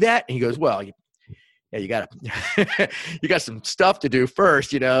can do that. And he goes, well, yeah, you got you got some stuff to do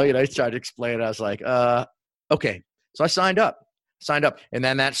first, he tried to explain it. I was like, okay. So I signed up. And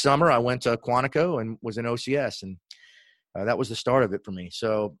then that summer I went to Quantico and was in OCS. And that was the start of it for me.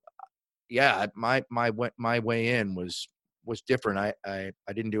 So yeah, my way in was different. I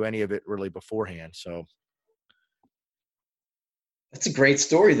didn't do any of it really beforehand. So that's a great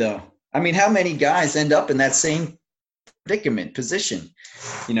story, though. I mean, how many guys end up in that same position,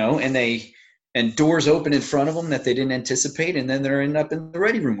 and doors open in front of them that they didn't anticipate, and then they're up in the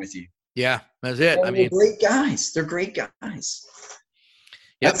ready room with you. Yeah, that's it. They're great guys.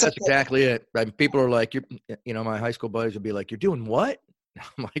 Yep, that's exactly it. Like, people are like, my high school buddies would be like, "You're doing what?"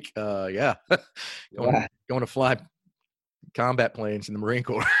 I'm like, yeah, going to fly combat planes in the Marine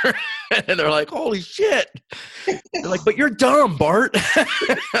Corps." And they're like, "Holy shit!" They're like, "But you're dumb, Bart."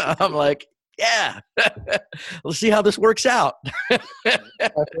 I'm like, "Yeah, let's see how this works out."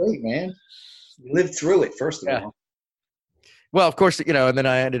 That's great, man. You lived through it, first of all. Well, of course, and then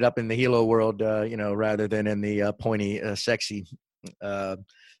I ended up in the helo world, rather than in the pointy, sexy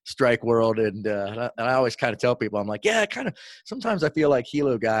strike world. And I always kind of tell people, I'm like, yeah, kind of. Sometimes I feel like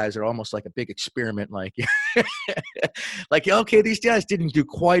helo guys are almost like a big experiment. Like, like, okay, these guys didn't do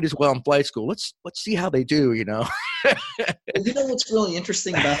quite as well in flight school. Let's see how they do. You know what's really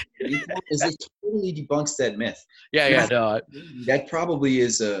interesting about the is it totally debunks that myth. That probably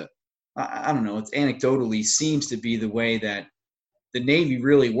is I don't know. It's anecdotally seems to be the way that the Navy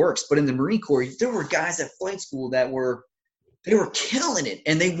really works. But in the Marine Corps, there were guys at flight school that were killing it,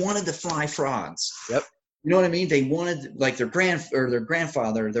 and they wanted to fly frogs. Yep. You know what I mean? They wanted, like, their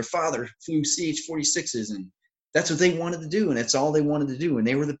grandfather, their father flew CH-46s, and that's what they wanted to do, and that's all they wanted to do, and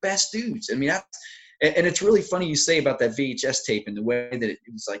they were the best dudes. I mean, and it's really funny you say about that VHS tape and the way that it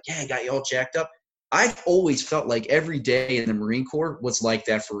was like, yeah, it got you all jacked up. I've always felt like every day in the Marine Corps was like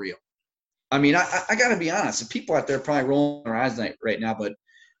that for real. I mean, I got to be honest. The people out there are probably rolling their eyes right now, but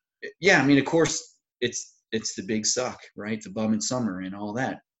yeah, I mean, of course, it's the big suck, right? The bum in summer and all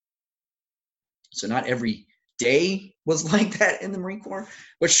that. So not every day was like that in the Marine Corps,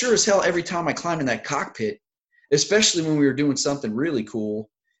 but sure as hell, every time I climbed in that cockpit, especially when we were doing something really cool,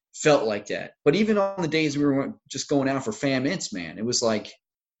 felt like that. But even on the days we were just going out for fam ints, man, it was like,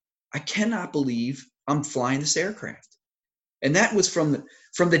 I cannot believe I'm flying this aircraft. And that was from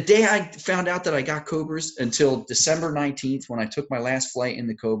the day I found out that I got Cobras until December 19th, when I took my last flight in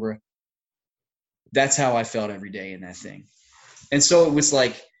the Cobra. That's how I felt every day in that thing. And so it was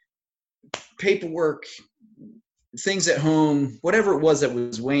like paperwork, things at home, whatever it was that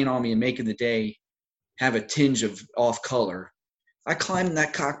was weighing on me and making the day have a tinge of off color. I climbed in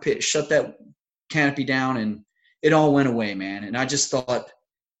that cockpit, shut that canopy down, and it all went away, man. And I just thought,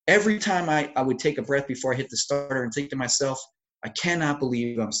 every time I would take a breath before I hit the starter and think to myself, I cannot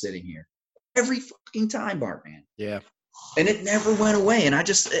believe I'm sitting here. Every fucking time, Bart, man. Yeah. And it never went away. And I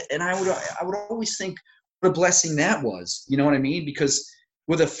would always think what a blessing that was. You know what I mean? Because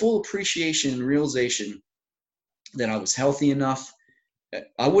with a full appreciation and realization that I was healthy enough,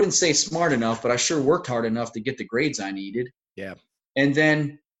 I wouldn't say smart enough, but I sure worked hard enough to get the grades I needed. Yeah. And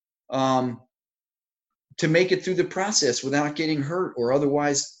then to make it through the process without getting hurt or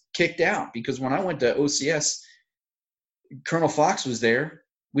otherwise kicked out. Because when I went to OCS, Colonel Fox was there.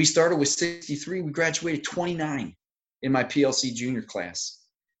 We started with 63. We graduated 29 in my PLC junior class.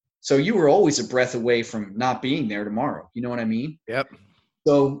 So you were always a breath away from not being there tomorrow. You know what I mean? Yep.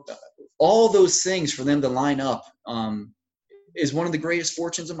 So all those things for them to line up is one of the greatest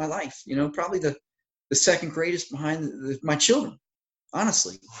fortunes of my life. You know, probably the second greatest behind my children,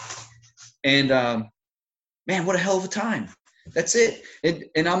 honestly. And man, what a hell of a time. That's it.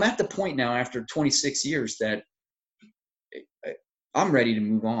 And I'm at the point now after 26 years that I'm ready to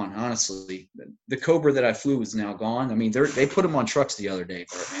move on, honestly. The Cobra that I flew is now gone. I mean, they put them on trucks the other day,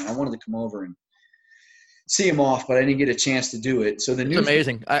 but man, I wanted to come over and see them off, but I didn't get a chance to do it. So it's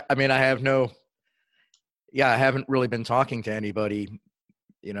amazing. I mean, I haven't really been talking to anybody,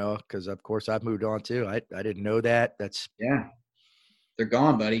 because of course I've moved on too. I didn't know that. They're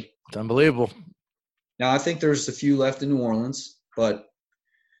gone, buddy. It's unbelievable. Now I think there's a few left in New Orleans, but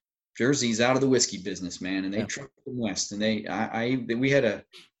Jersey's out of the whiskey business, man, and they trucked them west. And we had a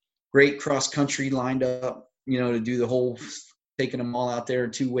great cross country lined up, to do the whole taking them all out there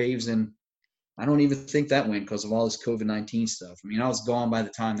in 2 waves, and I don't even think that went because of all this COVID-19 stuff. I mean, I was gone by the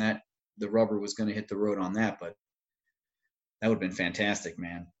time that the rubber was going to hit the road on that, but that would have been fantastic,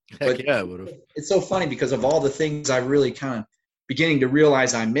 man. Heck yeah, it would have. It's so funny because of all the things I really kind of beginning to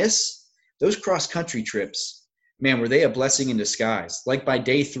realize I miss, those cross country trips. Man, were they a blessing in disguise? Like by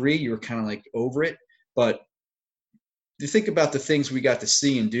day 3, you were kind of like over it. But you think about the things we got to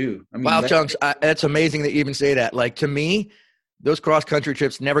see and do. I mean, wow, Chunks, that's amazing that you even say that. Like, to me, those cross-country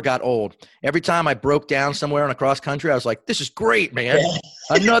trips never got old. Every time I broke down somewhere on a cross-country, I was like, this is great, man.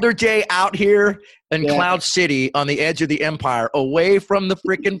 Yeah. Another day out here in Cloud City on the edge of the empire, away from the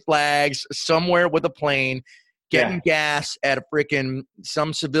freaking flags, somewhere with a plane, getting gas at a freaking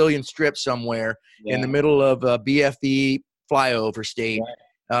some civilian strip somewhere in the middle of a BFE flyover state.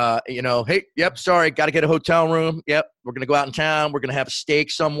 Right. Hey, yep, sorry, got to get a hotel room. Yep, we're going to go out in town. We're going to have a steak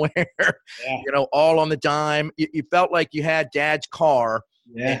somewhere, all on the dime. You felt like you had dad's car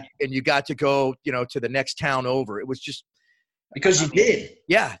and you got to go, to the next town over. It was just, Because you did.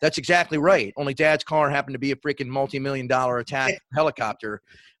 Yeah, that's exactly right. Only Dad's car happened to be a freaking multi-million-dollar attack helicopter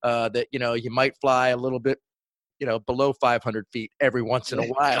that, you might fly a little bit, below 500 feet every once in a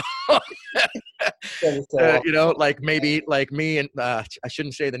while. Like maybe like me and I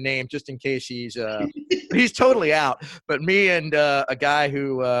shouldn't say the name just in case he's totally out. But me and a guy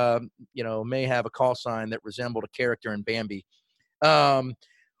who may have a call sign that resembled a character in Bambi.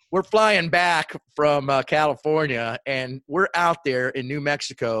 We're flying back from California, and we're out there in New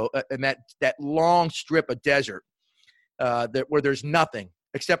Mexico in that long strip of desert where there's nothing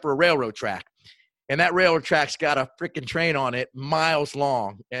except for a railroad track. And that railroad track's got a freaking train on it miles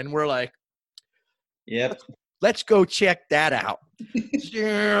long. And we're like, yep, let's go check that out.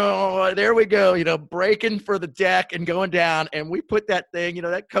 There we go, breaking for the deck and going down. And we put that thing,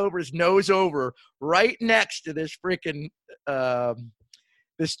 that Cobra's nose over right next to this freaking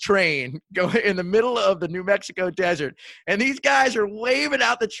this train going in the middle of the New Mexico desert. And these guys are waving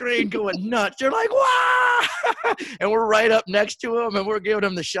out the train going nuts. They're like, wow. And we're right up next to them and we're giving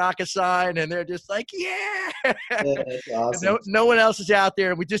them the Shaka sign. And they're just like, yeah. That's awesome. No one else is out there.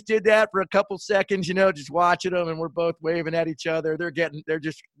 And we just did that for a couple seconds, just watching them. And we're both waving at each other. They're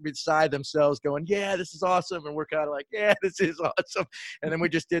just beside themselves going, yeah, this is awesome. And we're kind of like, yeah, this is awesome. And then we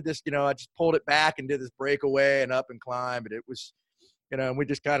just did this, I just pulled it back and did this breakaway and up and climb. And it was, and we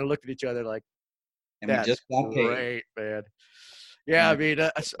just kind of looked at each other like, that's great, man. Yeah, I mean,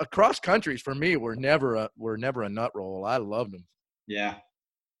 across countries for me were never a nut roll. I loved them. Yeah.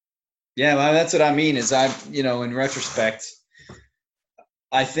 Yeah, well, that's what I mean is in retrospect,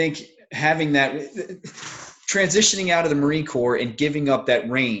 I think having that transitioning out of the Marine Corps and giving up that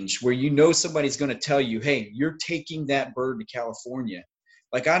range where somebody's going to tell you, hey, you're taking that bird to California.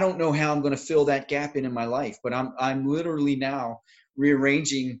 Like, I don't know how I'm going to fill that gap in my life, but I'm literally now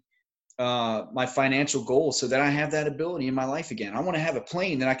rearranging my financial goals so that I have that ability in my life again. I want to have a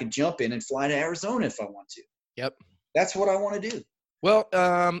plane that I can jump in and fly to Arizona if I want to. Yep. That's what I want to do. Well,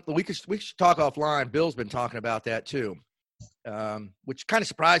 we should talk offline. Bill's been talking about that too, which kind of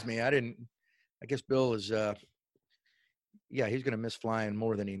surprised me. I guess Bill is, he's going to miss flying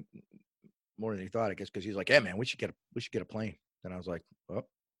more than he thought, I guess. Cause he's like, yeah, man, we should get a plane. And I was like, oh,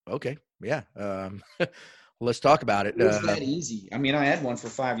 okay. Yeah. Let's talk about it. It's that easy. I mean, I had one for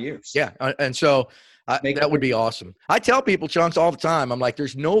 5 years. Yeah. And so that would be awesome. I tell people, Chunks, all the time, I'm like,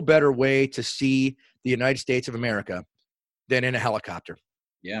 there's no better way to see the United States of America than in a helicopter.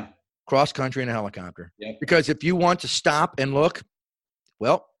 Yeah. Cross country in a helicopter. Yep. Because if you want to stop and look,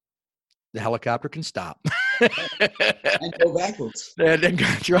 well, the helicopter can stop. And go backwards. And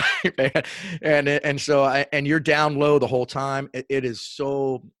that's right, man. And so and you're down low the whole time. It is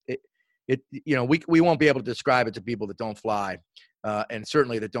so we won't be able to describe it to people that don't fly, and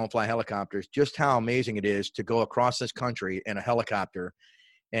certainly that don't fly helicopters, just how amazing it is to go across this country in a helicopter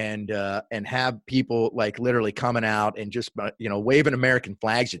and have people like literally coming out and just waving American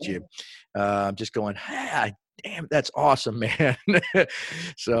flags at you, just going, damn, that's awesome, man.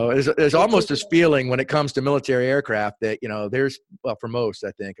 So there's almost this feeling when it comes to military aircraft that there's, well, for most,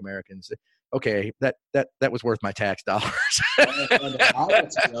 I think, Americans, okay, that was worth my tax dollars.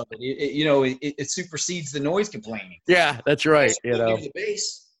 It supersedes the noise complaining. Yeah, that's right. The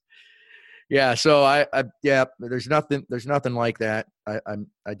base. Yeah, so there's nothing like that.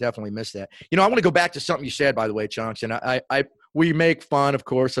 I definitely miss that. I want to go back to something you said, by the way, Chunks, and we make fun, of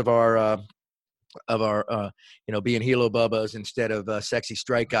course, of our being helo bubbas instead of sexy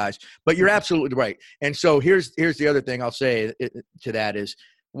strike guys. But you're absolutely right. And so here's the other thing I'll say to that is,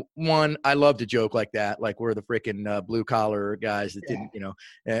 one, I love to joke like that, like we're the freaking blue collar guys that didn't, so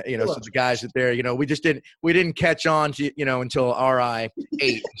the guys that there, we didn't catch on to, until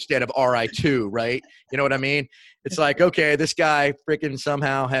RI-8 instead of RI-2, right? You know what I mean? It's like, okay, this guy freaking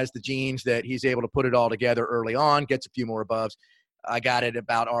somehow has the genes that he's able to put it all together early on, gets a few more aboves. I got it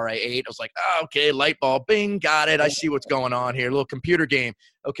about RI-8. I was like, oh, okay, light bulb, bing, got it. I see what's going on here. A little computer game.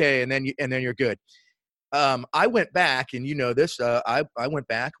 Okay, and then you're good. I went back, and this. I went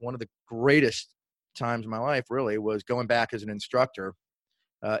back. One of the greatest times of my life, really, was going back as an instructor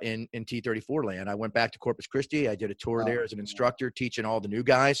in T-34 land. I went back to Corpus Christi. I did a tour there as an instructor, teaching all the new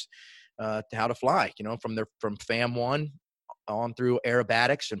guys how to fly. From FAM 1 on through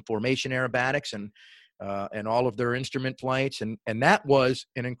aerobatics and formation aerobatics and all of their instrument flights. And that was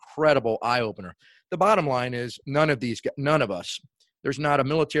an incredible eye-opener. The bottom line is none of us, there's not a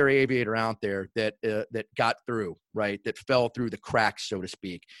military aviator out there that got through, right, that fell through the cracks, so to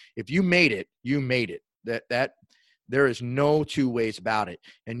speak. If you made it, you made it. There is no two ways about it.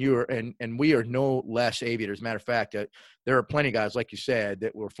 And we are no less aviators. Matter of fact, there are plenty of guys, like you said,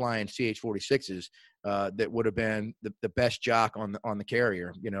 that were flying CH-46s that would have been the best jock on the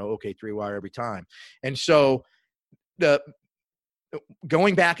carrier, okay, 3-wire every time. And so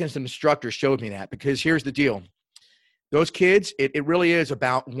going back as an instructor showed me that, because here's the deal. Those kids, it really is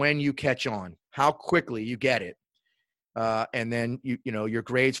about when you catch on, how quickly you get it. And then your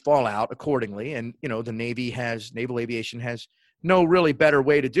grades fall out accordingly. And the naval aviation has no really better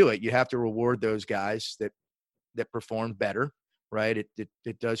way to do it. You have to reward those guys that perform better, right?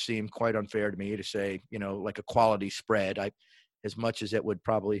 It does seem quite unfair to me to say, like a quality spread. As much as it would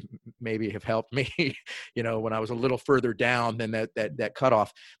probably maybe have helped me, when I was a little further down than that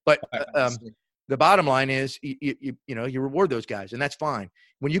cutoff. But the bottom line is, you reward those guys, and that's fine.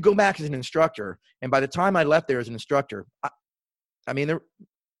 When you go back as an instructor, and by the time I left there as an instructor,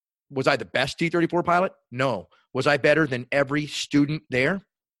 was I the best T-34 pilot? No. Was I better than every student there?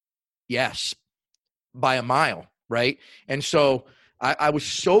 Yes, by a mile, right? And so I was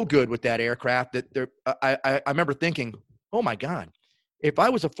so good with that aircraft that I remember thinking, oh my God, if I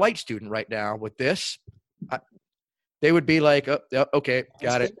was a flight student right now with this, they would be like, oh, okay,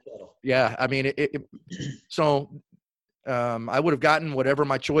 got it. Yeah, so I would have gotten whatever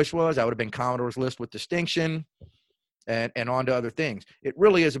my choice was. I would have been Commodore's list with distinction and on to other things. It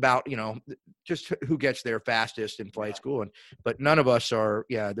really is about, just who gets there fastest in flight school. But none of us are,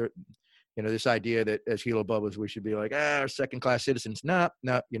 this idea that as Hilo Bubbles, we should be like, second-class citizens. No,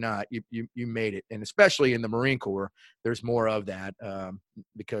 you're not. You made it. And especially in the Marine Corps, there's more of that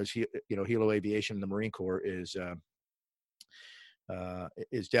because, Hilo Aviation in the Marine Corps is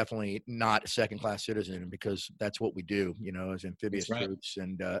definitely not a second-class citizen, because that's what we do, as amphibious troops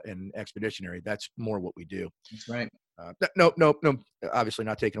and expeditionary. That's more what we do. That's right. No, obviously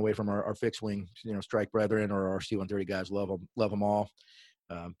not taken away from our fixed wing, strike brethren or our C-130 guys. Love them all.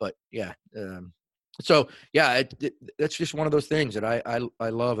 But yeah, that's just one of those things that I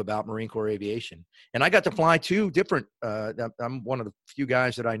love about Marine Corps aviation. And I got to fly two different, I'm one of the few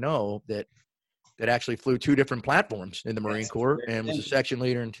guys that I know that actually flew two different platforms in the Marine Corps and was a section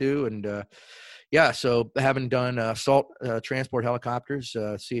leader in two. And so having done assault transport helicopters,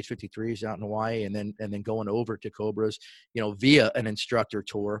 CH-53s out in Hawaii, and then going over to Cobras, via an instructor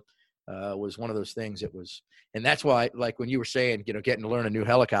tour, was one of those things that was, and that's why, like when you were saying, getting to learn a new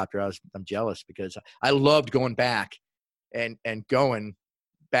helicopter, I'm jealous, because I loved going back and going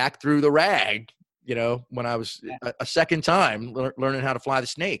back through the RAG, when I was a second time learning how to fly the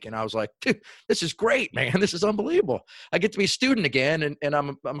Snake. And I was like, dude, this is great, man. This is unbelievable. I get to be a student again, and I'm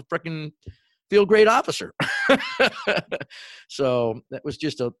a freaking field grade officer. So that was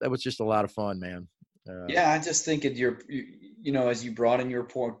just a lot of fun, man. I just think as you broaden your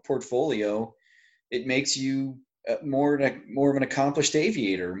portfolio, it makes you more of an accomplished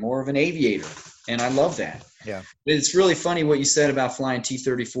aviator, more of an aviator. And I love that. Yeah. It's really funny what you said about flying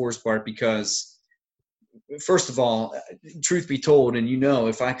T-34s, Bart, because first of all, truth be told, and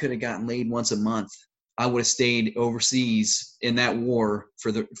if I could have gotten laid once a month, I would have stayed overseas in that war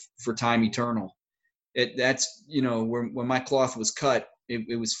for time eternal. That's when my cloth was cut,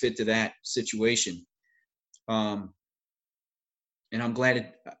 it was fit to that situation. And I'm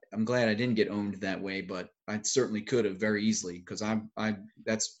glad I didn't get owned that way, but I certainly could have very easily, because I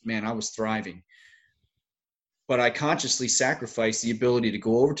was thriving. But I consciously sacrificed the ability to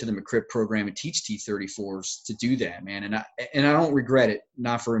go over to the McCRIP program and teach T-34s to do that, man. And I don't regret it,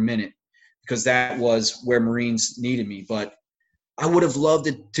 not for a minute, because that was where Marines needed me. But I would have loved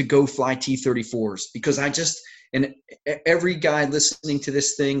to go fly T-34s, because and every guy listening to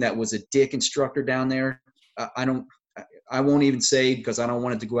this thing that was a dick instructor down there, I won't even say, because I don't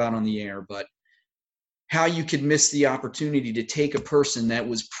want it to go out on the air, but how you could miss the opportunity to take a person that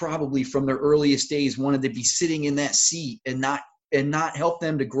was probably from their earliest days wanted to be sitting in that seat and not help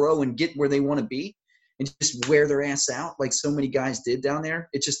them to grow and get where they want to be, and just wear their ass out like so many guys did down there.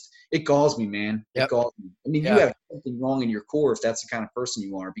 It galls me, man. Yep. It galls me. I mean, you have something wrong in your core if that's the kind of person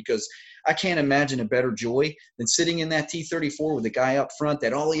you are, because I can't imagine a better joy than sitting in that T-34 with a guy up front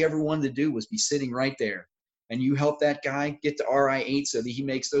that all he ever wanted to do was be sitting right there. And you help that guy get to RI-8 so that he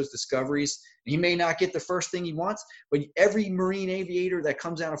makes those discoveries. He may not get the first thing he wants, but every Marine aviator that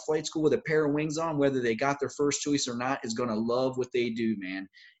comes out of flight school with a pair of wings on, whether they got their first choice or not, is going to love what they do, man.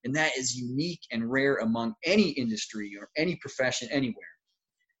 And that is unique and rare among any industry or any profession anywhere.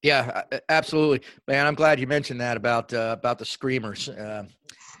 Yeah, absolutely, man. I'm glad you mentioned that about the screamers. I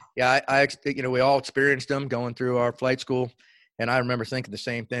we all experienced them going through our flight school, and I remember thinking the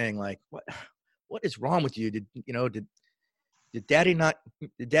same thing. Like, what is wrong with you? did daddy not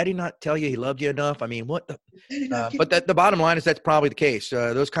tell you he loved you enough? I mean, what the, but the bottom line is that's probably the case.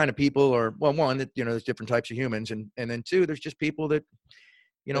 Those kind of people are, well, one, that, there's different types of humans. And then two, there's just people that,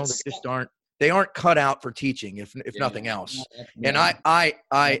 that just aren't cut out for teaching, if nothing else. And I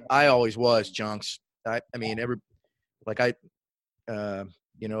always was, Chunks. I mean, of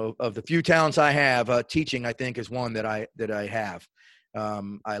the few talents I have, teaching, I think, is one that I have.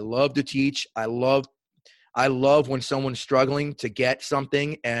 I love to teach. I love when someone's struggling to get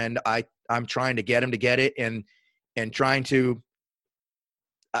something, and I'm trying to get them to get it, and trying to.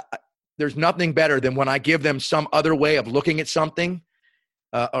 There's nothing better than when I give them some other way of looking at something,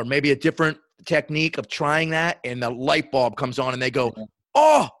 or maybe a different technique of trying that, and the light bulb comes on, and they go,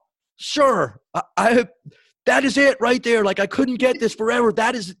 "Oh, sure, that is it right there. Like, I couldn't get this forever.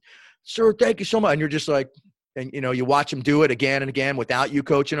 That is, sir, thank you so much." And you're just like, and you watch them do it again and again without you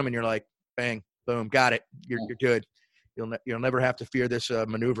coaching them, and you're like, bang, boom, got it. You're good. You'll never have to fear this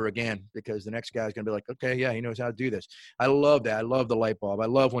maneuver again, because the next guy's gonna be like, okay, yeah, he knows how to do this. I love that. I love the light bulb. I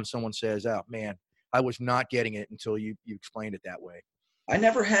love when someone says, "Oh man, I was not getting it until you explained it that way." I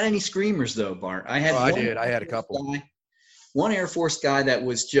never had any screamers though, Bart. I had I had a couple. One Air Force guy that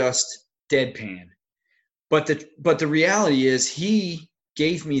was just deadpan. But the reality is, he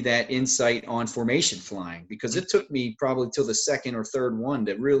gave me that insight on formation flying, because it took me probably till the second or third one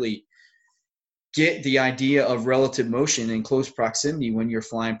to really get the idea of relative motion in close proximity when you're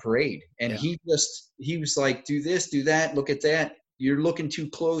flying parade. And he was like, do this, do that, look at that. You're looking too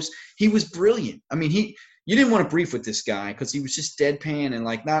close. He was brilliant. I mean, you didn't want to brief with this guy because he was just deadpan and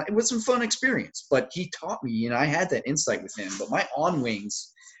it was some fun experience, but he taught me, and I had that insight with him. But my on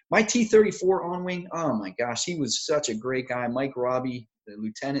wings, my T-34 on wing, oh my gosh, he was such a great guy. Mike Robbie, the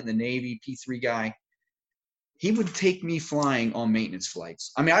lieutenant in the Navy, P3 guy. He would take me flying on maintenance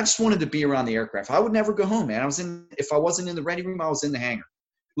flights. I mean, I just wanted to be around the aircraft. I would never go home, man. If I wasn't in the ready room, I was in the hangar,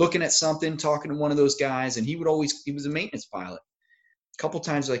 looking at something, talking to one of those guys, and he was a maintenance pilot. A couple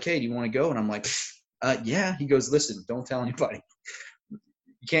times, like, "Hey, do you want to go?" And I'm like, yeah. He goes, "Listen, don't tell anybody.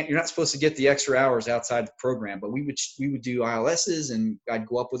 You're not supposed to get the extra hours outside the program." But we would do ILSs, and I'd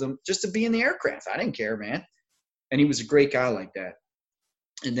go up with him just to be in the aircraft. I didn't care, man. And he was a great guy like that.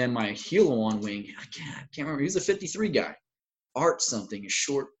 And then my helo on wing, I can't remember. He was a 53 guy, Art something, a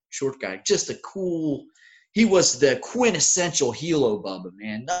short guy, just a cool. He was the quintessential helo Bubba,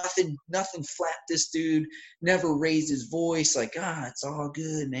 man. Nothing flapped this dude. Never raised his voice. Like, it's all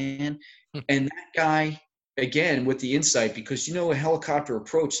good, man. And that guy, again, with the insight, because a helicopter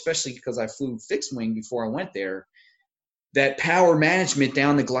approach, especially because I flew fixed wing before I went there, that power management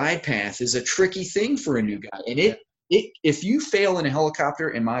down the glide path is a tricky thing for a new guy. And if you fail in a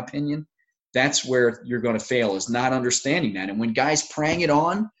helicopter, in my opinion, that's where you're going to fail, is not understanding that. And when guys prang it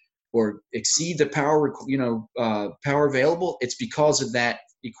on or exceed the power, power available, it's because of that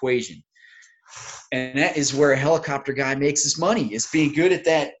equation. And that is where a helicopter guy makes his money, is being good at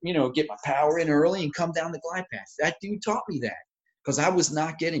that, get my power in early and come down the glide path. That dude taught me that, because I was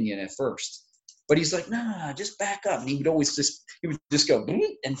not getting it at first. But he's like, "Nah, just back up." And he would just go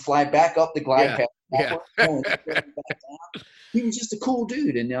and fly back up the glide path. Yeah. He was just a cool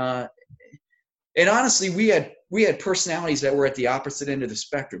dude. And honestly, we had personalities that were at the opposite end of the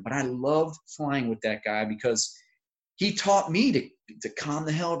spectrum. But I loved flying with that guy because he taught me to calm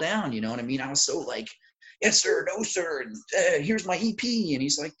the hell down. You know what I mean? I was so like, "Yes, sir, no, sir. And here's my EP." And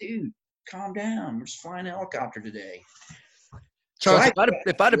he's like, "Dude, calm down. We're just flying a helicopter today." Charles,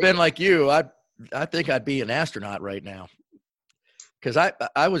 if I'd have been like you, I think I'd be an astronaut right now. Because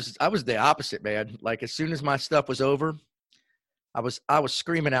I was the opposite, man. Like, as soon as my stuff was over, I was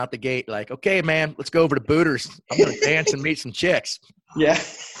screaming out the gate, like, "Okay, man, let's go over to Booters. I'm gonna dance and meet some chicks." Yeah.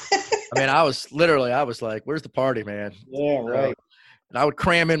 I mean, I was like, "Where's the party, man?" Yeah, right. And I would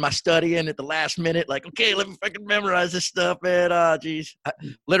cram in my studying at the last minute, like, "Okay, let me fucking memorize this stuff, man." Geez.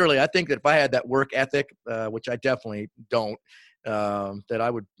 I think that if I had that work ethic, which I definitely don't, that I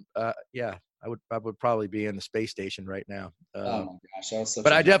would, I would probably be in the space station right now. Oh my gosh, that was such.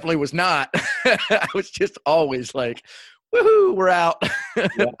 But I definitely was not. I was just always like, "Woohoo, we're out."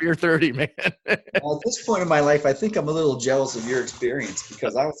 Yeah. Beer 30, man. Well, at this point in my life, I think I'm a little jealous of your experience,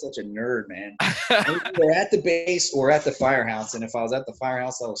 because I was such a nerd, man. Either at the base or at the firehouse. And if I was at the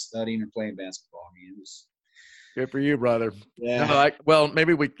firehouse, I was studying or playing basketball. I mean, it was good for you, brother. Yeah. No,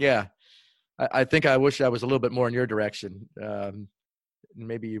 maybe I think I wish I was a little bit more in your direction.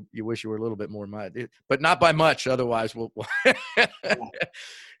 Maybe you wish you were a little bit more in mine, but not by much. Otherwise, we'll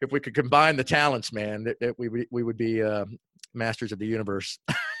if we could combine the talents, man, we would be masters of the universe.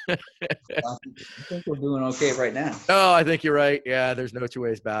 I think we're doing okay right now. Oh, I think you're right. Yeah, there's no two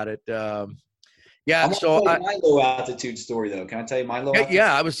ways about it. Yeah. I'm So going to tell you my low altitude story, though. Can I tell you my low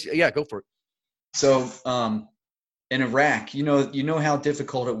altitude? Go for it. So, in Iraq, you know how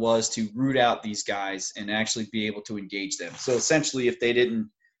difficult it was to root out these guys and actually be able to engage them. So essentially, if you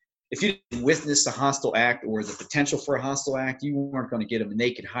didn't witness the hostile act or the potential for a hostile act, you weren't going to get them, and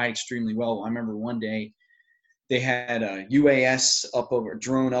they could hide extremely well. I remember one day they had a UAS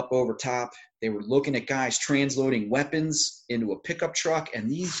drone up over top. They were looking at guys transloading weapons into a pickup truck, and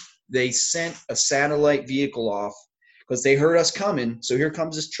they sent a satellite vehicle off because they heard us coming. So here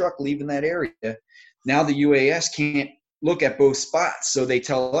comes this truck leaving that area. Now the UAS can't look at both spots, so they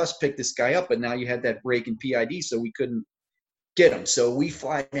tell us pick this guy up. But now you had that break in PID, so we couldn't get him. So we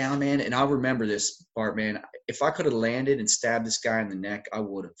fly down, man, and I'll remember this part, man. If I could have landed and stabbed this guy in the neck, I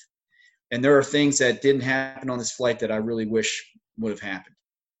would have. And there are things that didn't happen on this flight that I really wish would have happened.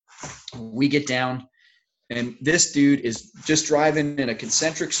 We get down, and this dude is just driving in a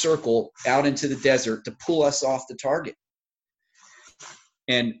concentric circle out into the desert to pull us off the target.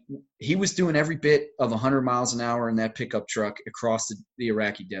 And he was doing every bit of 100 miles an hour in that pickup truck across the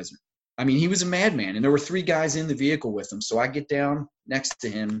Iraqi desert. I mean, he was a madman, and there were 3 guys in the vehicle with him. So I get down next to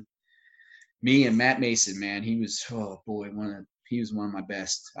him, me and Matt Mason, man. He was, oh boy, he was one of my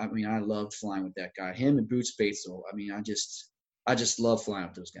best. I mean, I loved flying with that guy. Him and Boots Batesel. I mean, I just love flying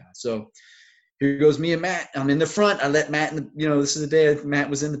with those guys. So here goes me and Matt. I'm in the front. I let Matt this is the day Matt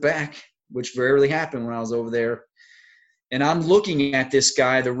was in the back, which rarely happened when I was over there. And I'm looking at this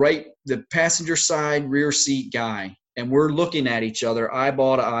guy, the passenger side rear seat guy, and we're looking at each other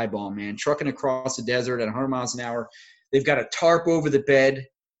eyeball to eyeball, man, trucking across the desert at 100 miles an hour. They've got a tarp over the bed.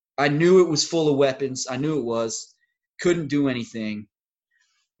 I knew it was full of weapons. I knew it was. Couldn't do anything.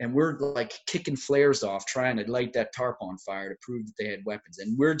 And we're like kicking flares off, trying to light that tarp on fire to prove that they had weapons.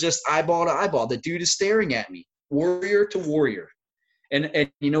 And we're just eyeball to eyeball. The dude is staring at me, warrior to warrior.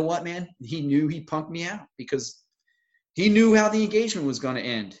 And you know what, man? He knew he punked me out because he knew how the engagement was going to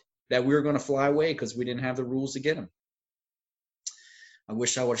end, that we were going to fly away because we didn't have the rules to get him. I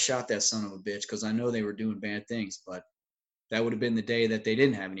wish I would have shot that son of a bitch because I know they were doing bad things, but that would have been the day that they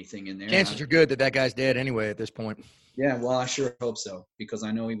didn't have anything in there. Chances are good that guy's dead anyway at this point. Yeah, well, I sure hope so because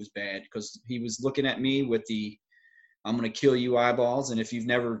I know he was bad because he was looking at me with the I'm going to kill you eyeballs. And if you've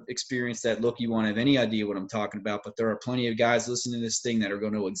never experienced that look, you won't have any idea what I'm talking about. But there are plenty of guys listening to this thing that are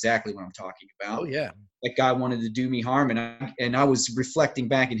going to know exactly what I'm talking about. Oh, yeah. That guy wanted to do me harm. And I was reflecting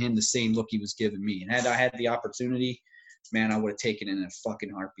back in him the same look he was giving me. And had I had the opportunity, man, I would have taken it in a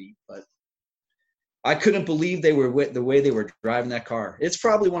fucking heartbeat. But I couldn't believe they were the way they were driving that car. It's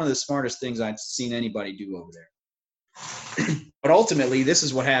probably one of the smartest things I've seen anybody do over there. But ultimately, this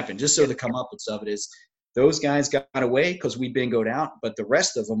is what happened. Just so the comeuppance of it is, those guys got away because we bingoed out, but the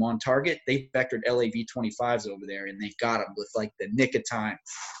rest of them on target, they vectored LAV-25s over there, and they got them with like the nick of time,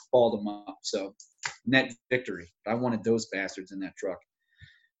 balled them up. So net victory. I wanted those bastards in that truck.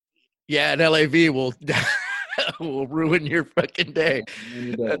 Yeah, an LAV will will ruin your fucking day.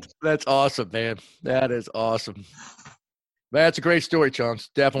 That's awesome, man. That is awesome. That's a great story, Chunks.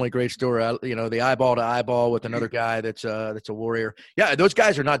 Definitely a great story. The eyeball to eyeball with another guy that's a warrior. Yeah, those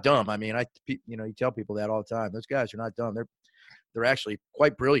guys are not dumb. I mean, you tell people that all the time. Those guys are not dumb. They're actually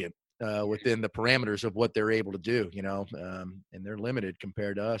quite brilliant within the parameters of what they're able to do. And they're limited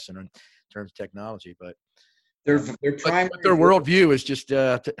compared to us in terms of technology. But their worldview is just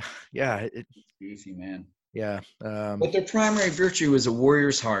beefy, man. Yeah. But their primary virtue is a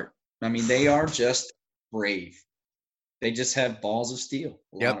warrior's heart. I mean, they are just brave. They just have balls of steel.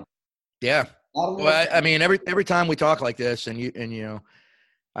 Yep. Yeah. Well, I mean, every time we talk like this,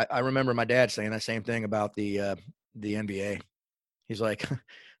 I remember my dad saying that same thing about the NBA. He's like,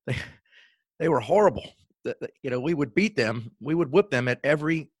 they were horrible. We would beat them. We would whip them at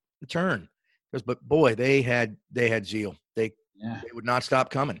every turn. But boy, they had zeal. They would not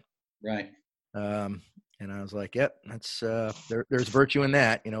stop coming. Right. And I was like, yep, that's there's virtue in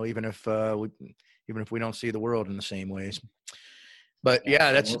that. Even if we don't see the world in the same ways. But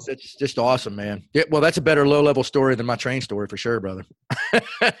yeah, that's just awesome, man. Yeah, well, that's a better low-level story than my train story for sure, brother.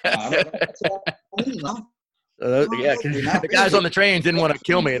 The guys on the train didn't want to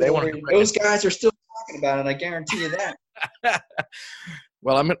kill me. They wanted to those guys are still talking about it. I guarantee you that.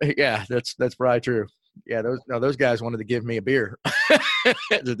 Well, that's probably true. Yeah, those guys wanted to give me a beer.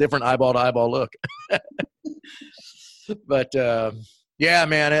 It's a different eyeball to eyeball look. But yeah,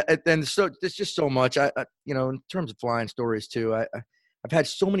 man, and so it's just so much. In terms of flying stories too, I've had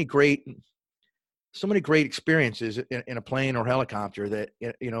so many great experiences in a plane or helicopter that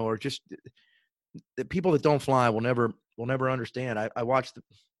are just the people that don't fly will never understand. I watched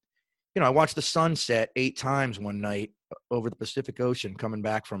the sun set 8 times one night over the Pacific Ocean coming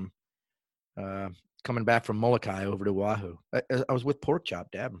back from coming back from Molokai over to Oahu. I was with Pork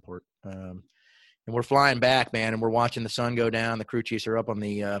Chop Davenport, and we're flying back, man, and we're watching the sun go down. The crew chiefs are up on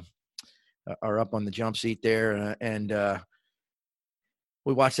the jump seat there, and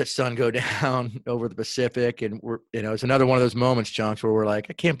we watched that sun go down over the Pacific, and it's another one of those moments, Chunks, where we're like,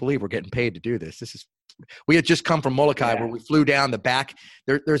 I can't believe we're getting paid to do this. We had just come from Molokai, where we flew down the back.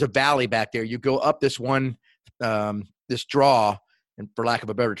 There's a valley back there. You go up this one, this draw, and for lack of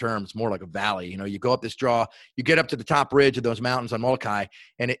a better term, it's more like a valley. You go up this draw, you get up to the top ridge of those mountains on Molokai,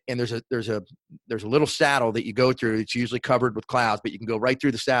 and there's a little saddle that you go through. It's usually covered with clouds, but you can go right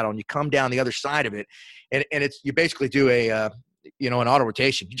through the saddle, and you come down the other side of it, and you basically do an auto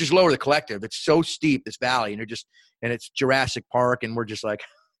rotation. You just lower the collective. It's so steep, this valley, and it's Jurassic Park, and we're just like,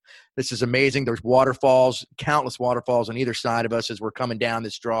 this is amazing. There's waterfalls, countless waterfalls on either side of us as we're coming down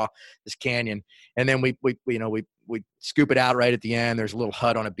this canyon. And then we scoop it out right at the end. There's a little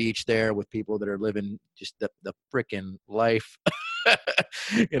hut on a beach there with people that are living just the frickin' life,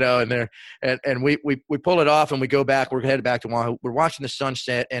 and we pull it off and we go back. We're headed back to Oahu. We're watching the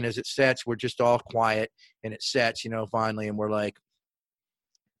sunset, and as it sets, we're just all quiet, and it sets, finally, and we're like,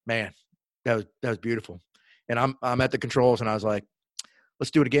 man, that was beautiful. And I'm at the controls, and I was like,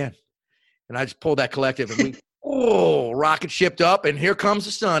 let's do it again. And I just pulled that collective, and rocket shipped up, and here comes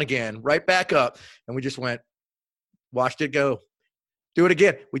the sun again, right back up. And we just watched it go. Do it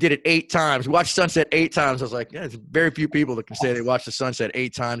again. We did it 8 times. We watched sunset 8 times. I was like, there's very few people that can say they watched the sunset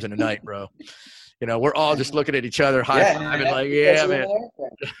 8 times in a night, bro. We're all just looking at each other, high-fiving, like,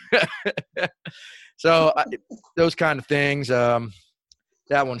 man. So those kind of things, that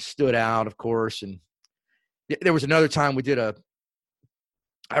one stood out, of course. And there was another time we did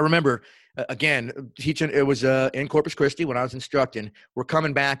I remember, again, teaching. It was in Corpus Christi when I was instructing. We're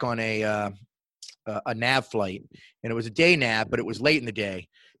coming back on a nav flight, and it was a day nav, but it was late in the day.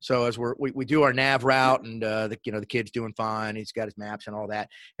 So as we do our nav route, and the kid's doing fine. He's got his maps and all that,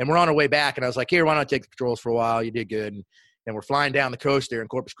 and we're on our way back. And I was like, here, why not take the controls for a while? You did good. And we're flying down the coast there in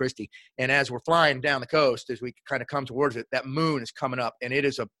Corpus Christi. And as we're flying down the coast, as we kind of come towards it, that moon is coming up, and it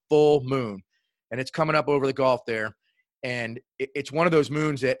is a full moon, and it's coming up over the Gulf there. And it's one of those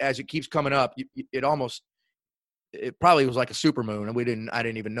moons that, as it keeps coming up, it probably was like a super moon, and I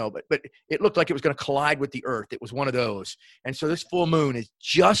didn't even know, but it looked like it was going to collide with the Earth. It was one of those. And so this full moon is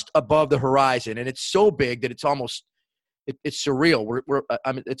just above the horizon, and it's so big that it's almost, it's surreal.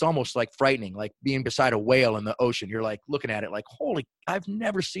 It's almost like frightening, like being beside a whale in the ocean. You're like looking at it like, holy, I've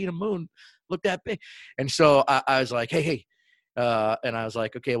never seen a moon look that big. And so I was like, hey. And I was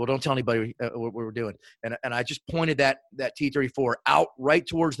like, okay, well, don't tell anybody what we're doing. And I just pointed that T-34 out right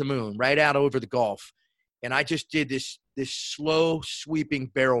towards the moon, right out over the Gulf. And I just did this slow sweeping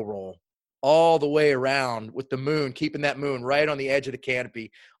barrel roll all the way around with the moon, keeping that moon right on the edge of the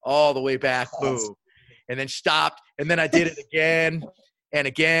canopy all the way back, boom. And then stopped. And then I did it again and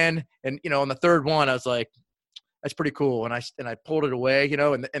again. And, on the third one, I was like, that's pretty cool. And I pulled it away,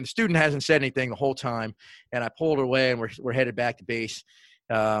 and the student hasn't said anything the whole time. And I pulled it away, and we're headed back to base.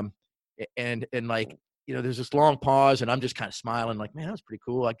 And like, there's this long pause, and I'm just kind of smiling like, man, that was pretty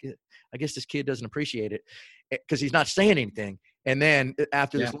cool. I guess this kid doesn't appreciate it because he's not saying anything. And then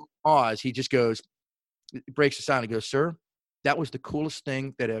after this long pause, he just breaks the silence and goes, sir, that was the coolest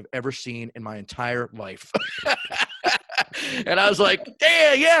thing that I've ever seen in my entire life. And I was like,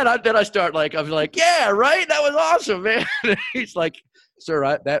 damn, yeah. And then I was like, yeah, right. That was awesome, man. He's like, sir,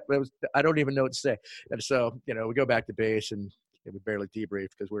 I don't even know what to say. And so, we go back to base, and we barely debriefed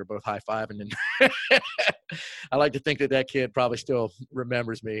because we were both high-fiving. And I like to think that kid probably still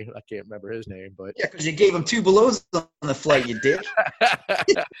remembers me. I can't remember his name, but yeah, because you gave him 2 belows on the flight, you did.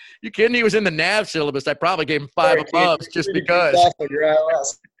 You kidding? He was in the nav syllabus. I probably gave him 5 aboves just because.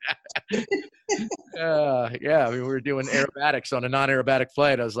 Yeah, we were doing aerobatics on a non-aerobatic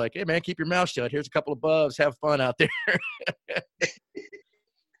flight. I was like, hey, man, keep your mouth shut. Here's a couple of aboves. Have fun out there.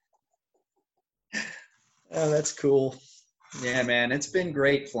 Oh, that's cool. Yeah, man, it's been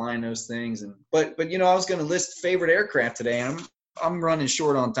great flying those things. But I was going to list favorite aircraft today, and I'm running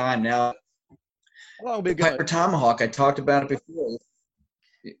short on time now. Well, be good. Piper Tomahawk, I talked about it before.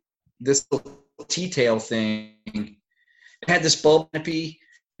 This little T-tail thing. It had this bulb canopy.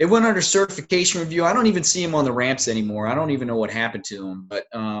 It went under certification review. I don't even see them on the ramps anymore. I don't even know what happened to them. But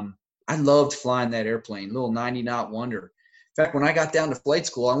I loved flying that airplane, little 90-knot Wonder. In fact, when I got down to flight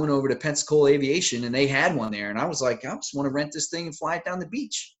school, I went over to Pensacola Aviation, and they had one there. And I was like, I just want to rent this thing and fly it down the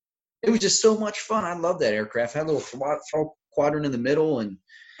beach. It was just so much fun. I love that aircraft. It had a little quadrant in the middle, and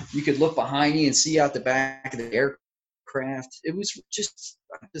you could look behind you and see out the back of the aircraft. It was just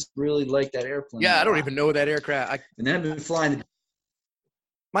 – I just really liked that airplane. Yeah, I don't even know that aircraft. And then I've been flying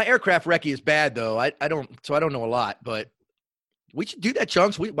My aircraft recce is bad though. I don't know a lot, but we should do that,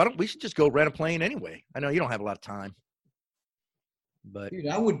 Chunks. We should just go rent a plane anyway. I know you don't have a lot of time, but Dude,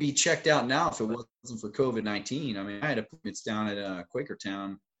 I would be checked out now if it wasn't for COVID-19. I mean, I had appointments down at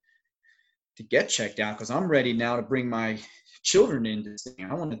Quakertown to get checked out because I'm ready now to bring my children into this thing.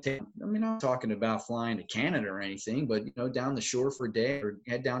 I want to take. I mean, I'm not talking about flying to Canada or anything, but down the shore for a day or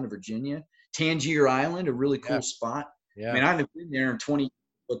head down to Virginia, Tangier Island, a really cool spot. I yeah, mean, I haven't been there in 20.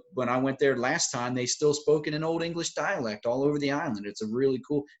 But when I went there last time, they still spoke in an old English dialect all over the island. It's a really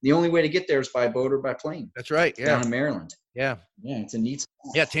cool. The only way to get there is by boat or by plane. that's right. Yeah, Down in Maryland. yeah. Yeah, it's a neat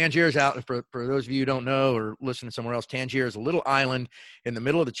spot. Yeah, Tangier is out. For those of you who don't know or listen to somewhere else, Tangier is a little island in the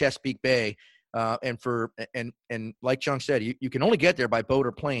middle of the Chesapeake Bay. And like Chung said, you can only get there by boat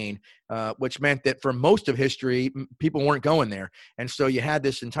or plane, which meant that for most of history, people weren't going there. And so you had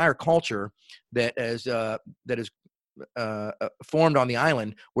this entire culture that is formed on the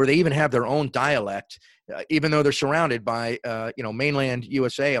island where they even have their own dialect, even though they're surrounded by, mainland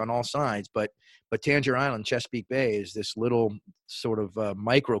USA on all sides. But Tangier Island, Chesapeake Bay is this little sort of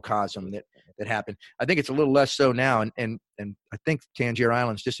microcosm that happened. I think it's a little less so now. And I think Tangier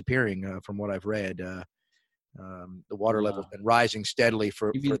Island's disappearing from what I've read. The water level's been rising steadily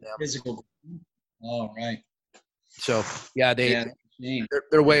for them. Physical. Oh, right. So yeah,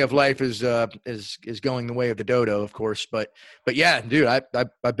 their way of life is going the way of the dodo, of course. But yeah, dude,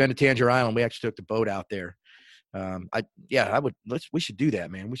 I've been to Tangier Island. We actually took the boat out there. We should do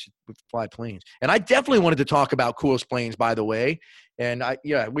that, man. We should fly planes. And I definitely wanted to talk about coolest planes, by the way. And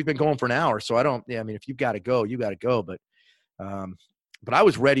we've been going for an hour, so if you've got to go, you got to go. But I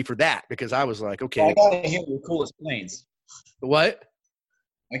was ready for that because I was like, okay. I got to hear your coolest planes. What?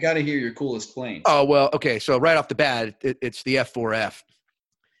 I got to hear your coolest planes. Oh, well, okay. So right off the bat, it's the F4F.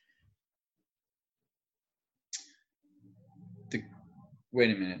 Wait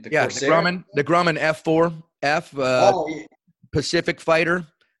a minute. The Grumman F4F, Pacific Fighter,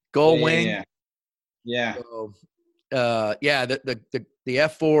 Gull Wing. Yeah. So, the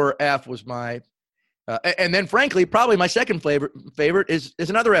F4F was my, and then frankly, probably my second favorite is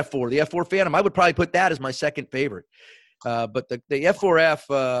another F4, the F4 Phantom. I would probably put that as my second favorite. But the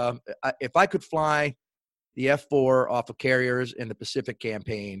F4F, if I could fly the F4 off of carriers in the Pacific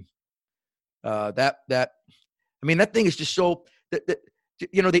campaign, that thing is just so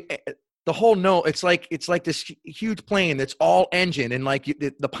the whole it's like this huge plane that's all engine and like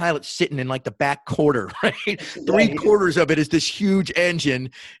the pilot's sitting in like the back quarter, right? 3/4 of it is this huge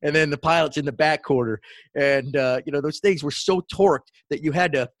engine, and then the pilot's in the back quarter, and those things were so torqued that you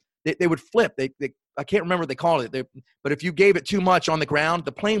had to they would flip. I can't remember what they called it, but if you gave it too much on the ground,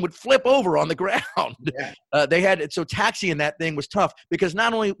 the plane would flip over on the ground. Yeah. So taxiing that thing was tough because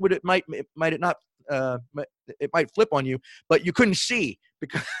not only would it might flip on you, but you couldn't see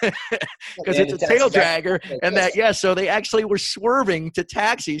because it's a tail dragger and so they actually were swerving to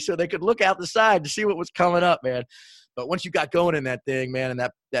taxi so they could look out the side to see what was coming up, man. But once you got going in that thing, man, and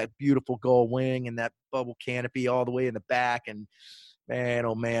that beautiful gull wing and that bubble canopy all the way in the back, and man,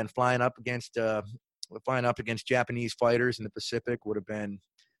 oh man, flying up against Japanese fighters in the Pacific would have been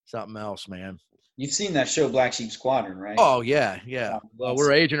something else, man. You've seen that show Black Sheep Squadron, right? Oh yeah. Well,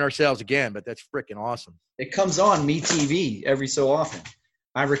 we're aging ourselves again, but that's freaking awesome. It comes on MeTV every so often.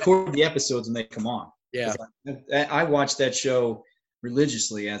 I record the episodes and they come on. Yeah. I watched that show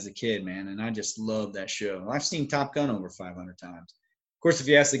religiously as a kid, man, and I just love that show. I've seen Top Gun over 500 times. Of course, if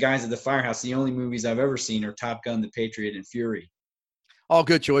you ask the guys at the Firehouse, the only movies I've ever seen are Top Gun, The Patriot, and Fury. All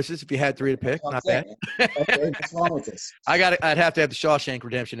good choices. If you had three to pick, not bad. Okay, what's wrong with this? I'd have to have the Shawshank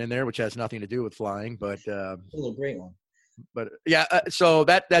Redemption in there, which has nothing to do with flying, but a great one. But yeah, so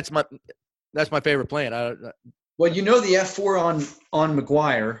that's my favorite plane. Well, the F4 on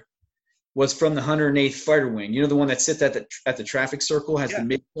McGuire was from the 108th Fighter Wing. You know the one that sits at the traffic circle, has the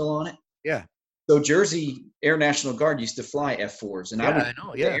mid-kill on it. Yeah. So Jersey Air National Guard used to fly F4s, and I would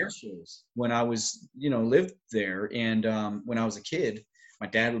know. Yeah. Air shows when I was lived there, and when I was a kid. My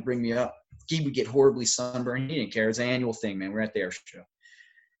dad would bring me up. He would get horribly sunburned. He didn't care. It was an annual thing, man. We're at the air show.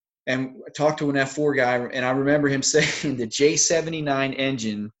 And I talked to an F4 guy, and I remember him saying the J79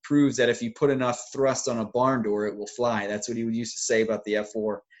 engine proves that if you put enough thrust on a barn door, it will fly. That's what he would used to say about the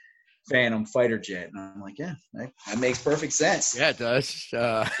F4 Phantom fighter jet. And I'm like, yeah, that makes perfect sense. Yeah, it does.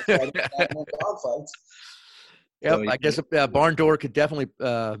 Yep, I guess a barn door could definitely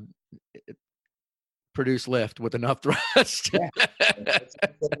produce lift with enough thrust.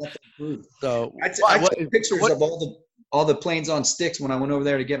 So I took pictures of all the planes on sticks when I went over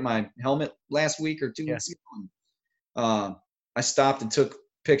there to get my helmet last week or 2 weeks ago. I stopped and took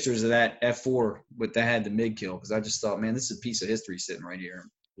pictures of that F4 that had the mid kill because I just thought, man, this is a piece of history sitting right here.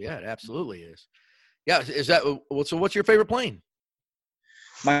 Yeah, it absolutely is. Yeah. Is that, so what's your favorite plane?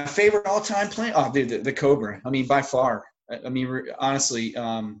 My favorite all-time plane, oh, dude, the Cobra. I mean, by far. I mean, honestly,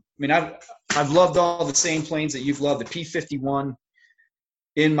 I've loved all the same planes that you've loved. The P-51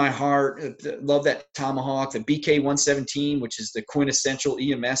 in my heart. Love that Tomahawk. The BK-117, which is the quintessential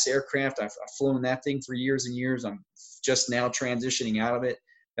EMS aircraft. I've flown that thing for years and years. I'm just now transitioning out of it.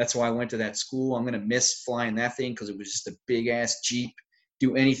 That's why I went to that school. I'm going to miss flying that thing because it was just a big-ass Jeep.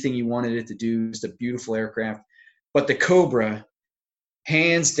 Do anything you wanted it to do. Just a beautiful aircraft. But the Cobra,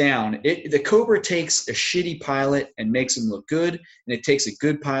 hands down, the Cobra takes a shitty pilot and makes him look good, and it takes a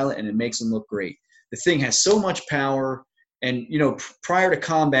good pilot and it makes him look great. The thing has so much power, and prior to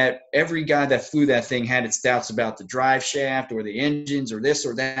combat, every guy that flew that thing had its doubts about the drive shaft or the engines or this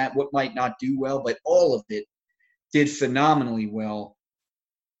or that, what might not do well, but all of it did phenomenally well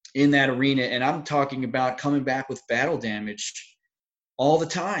in that arena. And I'm talking about coming back with battle damage all the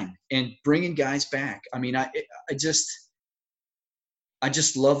time and bringing guys back. I mean, I just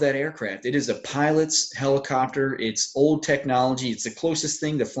love that aircraft. It is a pilot's helicopter. It's old technology. It's the closest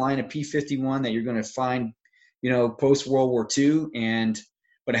thing to flying a P-51 that you're going to find, post World War II.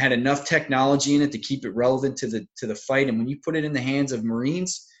 But it had enough technology in it to keep it relevant to the fight. And when you put it in the hands of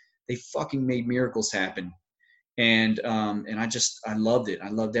Marines, they fucking made miracles happen. And I loved it. I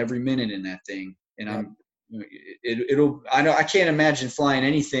loved every minute in that thing. And I can't imagine flying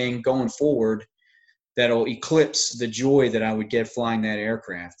anything going forward that'll eclipse the joy that I would get flying that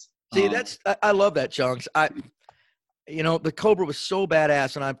aircraft. See, I love that, Chunks. The Cobra was so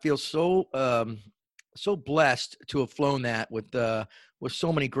badass, and I feel so blessed to have flown that with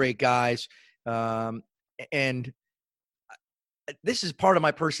so many great guys. And this is part of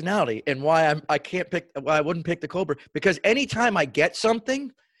my personality and why why I wouldn't pick the Cobra, because anytime I get something,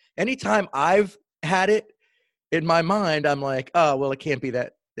 anytime I've had it in my mind, I'm like, oh, well, it can't be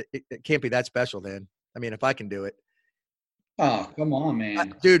that special then. I mean, if I can do it. Oh, come on,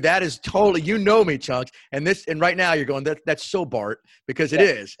 man. Dude, that is totally, me, Chunks. And right now you're going, that's so Bart, because it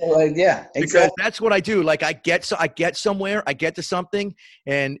is. Yeah, exactly. Because that's what I do. Like I get somewhere, I get to something,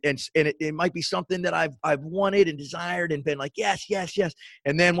 and it might be something that I've wanted and desired and been like, yes.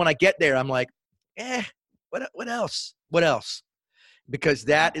 And then when I get there, I'm like, what else? What else? Because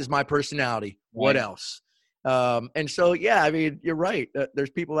that is my personality. What else? And so, yeah, I mean, you're right. There's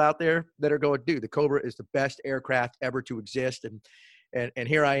people out there that are going, dude, the Cobra is the best aircraft ever to exist. And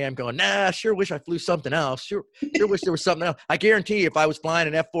here I am going, sure wish I flew something else. Sure wish there was something else. I guarantee if I was flying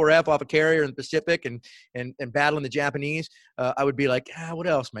an F4F off a carrier in the Pacific and battling the Japanese, I would be like, what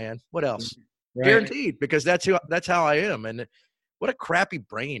else, man? What else? Right. Guaranteed, because that's how I am. And what a crappy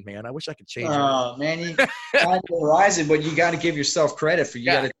brain, man. I wish I could change it. Oh, man, you on the horizon, but you got to give yourself credit for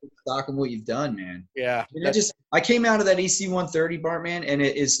got to take stock in what you've done, man. Yeah. I mean, I came out of that EC-130, Bart, man, and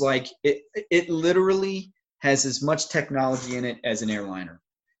it is like it literally has as much technology in it as an airliner.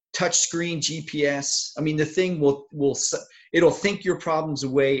 Touchscreen, GPS. I mean, the thing it'll think your problems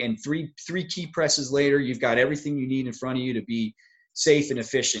away, and three key presses later, you've got everything you need in front of you to be safe and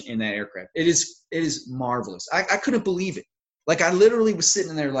efficient in that aircraft. It is marvelous. I couldn't believe it. Like, I literally was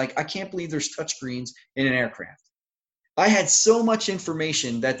sitting there like, I can't believe there's touchscreens in an aircraft. I had so much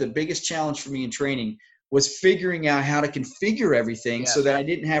information that the biggest challenge for me in training was figuring out how to configure everything so that I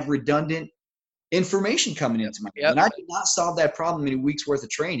didn't have redundant information coming into my head. And I did not solve that problem in a week's worth of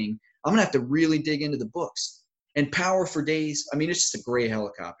training. I'm going to have to really dig into the books. And power for days, I mean, it's just a great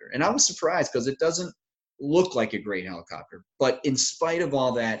helicopter. And I was surprised because it doesn't look like a great helicopter. But in spite of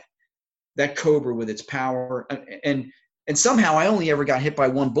all that Cobra with its power, and somehow I only ever got hit by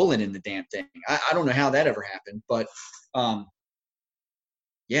one bullet in the damn thing. I don't know how that ever happened, but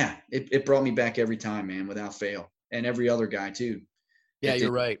it brought me back every time, man, without fail. And every other guy too. Yeah,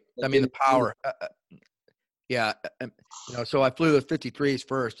 you're right. I mean, the power. So I flew the 53s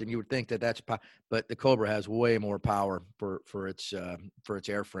first, and you would think that's but the Cobra has way more power for its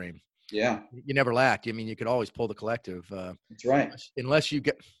airframe. Yeah, you never lacked. I mean, you could always pull the collective. That's right. Unless you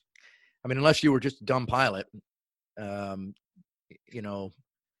were just a dumb pilot.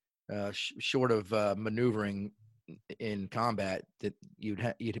 Short of maneuvering in combat, that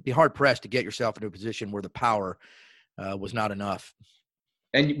you'd be hard pressed to get yourself into a position where the power was not enough.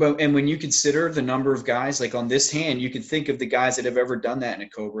 And when you consider the number of guys, like on this hand, you can think of the guys that have ever done that in a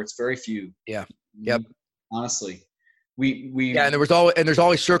Cobra. It's very few. Yeah. Yep. Honestly, and there's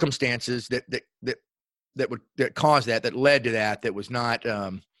always circumstances that caused that led to that was not.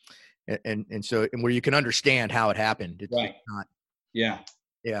 And where you can understand how it happened. It's not. Yeah.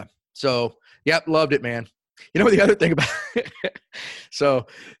 Yeah. So, loved it, man. The other thing about So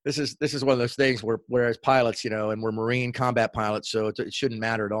this is one of those things where as pilots, and we're Marine combat pilots, so it shouldn't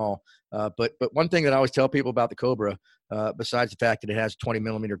matter at all. But one thing that I always tell people about the Cobra, besides the fact that it has 20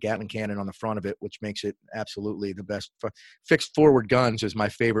 millimeter Gatling cannon on the front of it, which makes it absolutely the best. Fixed forward guns is my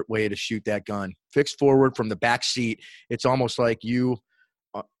favorite way to shoot that gun. Fixed forward from the back seat. It's almost like you,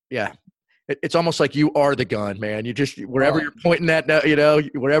 yeah. It's almost like you are the gun, man. You just, wherever you're pointing that,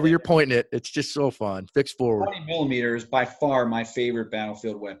 wherever you're pointing it, it's just so fun. Fixed forward. 20 millimeter is by far my favorite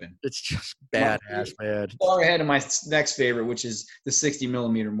battlefield weapon. It's just badass, man. Far ahead of my next favorite, which is the 60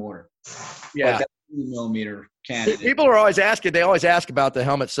 millimeter mortar. Yeah. But that 20 millimeter cannon. People are always asking, they always ask about the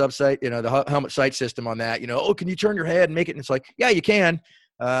helmet subsight, the helmet sight system on that, oh, can you turn your head and make it? And it's like, yeah, you can.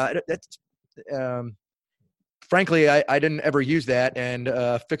 Frankly, I didn't ever use that, and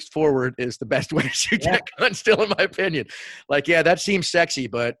fixed forward is the best way to shoot that gun still, in my opinion. Like, yeah, that seems sexy,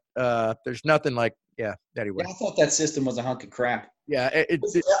 but there's nothing like, anyway. Yeah, I thought that system was a hunk of crap. Yeah.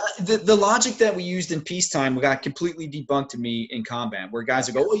 The logic that we used in peacetime got completely debunked to me in combat, where guys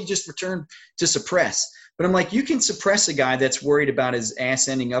would go, oh, you just return to suppress. But I'm like, you can suppress a guy that's worried about his ass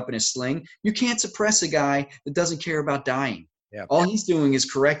ending up in a sling. You can't suppress a guy that doesn't care about dying. Yeah. All he's doing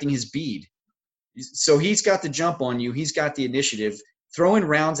is correcting his bead. So he's got the jump on you. He's got the initiative. Throwing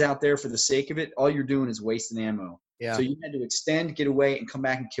rounds out there for the sake of it, all you're doing is wasting ammo. Yeah. So you had to extend, get away, and come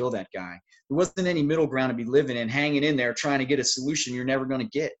back and kill that guy. There wasn't any middle ground to be living in, hanging in there, trying to get a solution you're never going to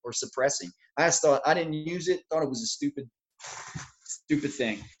get, or suppressing. I just thought, I didn't use it, thought it was a stupid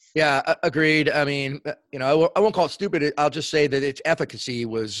thing. Yeah, agreed. I mean, I won't call it stupid. I'll just say that its efficacy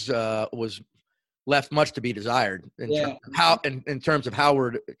was left much to be desired in terms of how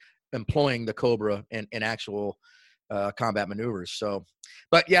we're employing the Cobra in actual combat maneuvers. So,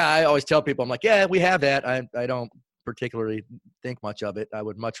 but yeah, I always tell people, I'm like, yeah, we have that. I don't particularly think much of it. I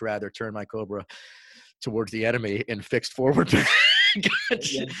would much rather turn my Cobra towards the enemy in fixed forward.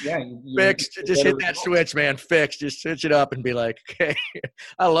 Fixed. Just hit that switch, man. Fixed. Just switch it up and be like, okay.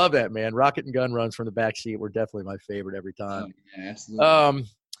 I love that, man. Rocket and gun runs from the back seat were definitely my favorite every time. Yeah, absolutely.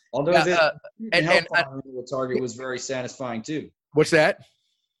 Although the Hellfire into a target was very satisfying too. What's that?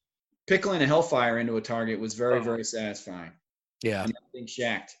 Pickling a Hellfire into a target was very, very satisfying. Yeah. And that thing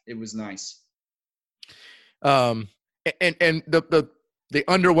shacked. It was nice. And the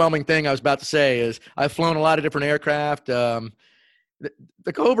underwhelming thing I was about to say is I've flown a lot of different aircraft. The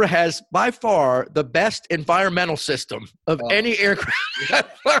Cobra has by far the best environmental system of any aircraft.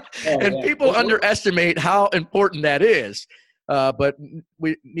 People underestimate how important that is. But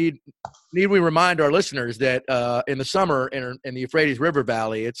we need we remind our listeners that in the summer in the Euphrates River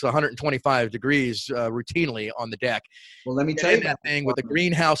Valley, it's 125 degrees routinely on the deck. Well, let me tell you that thing with a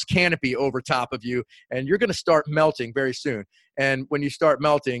greenhouse canopy over top of you, and you're going to start melting very soon. And when you start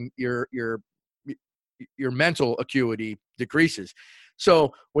melting, your mental acuity decreases.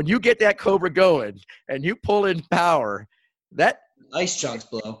 So when you get that Cobra going and you pull in power, that ice chunks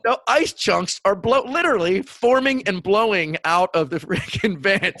blow. No, ice chunks are literally forming and blowing out of the freaking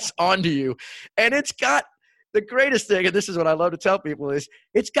vents onto you. And it's got the greatest thing, and this is what I love to tell people, is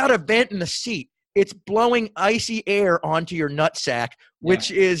it's got a vent in the seat. It's blowing icy air onto your nutsack,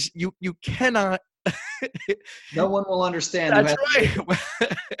 which is you cannot. No one will understand. That's right.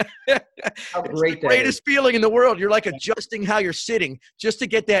 How great it's the greatest feeling in the world. You're like adjusting how you're sitting just to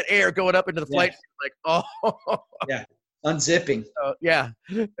get that air going up into the flight. Like, yeah. Unzipping. And,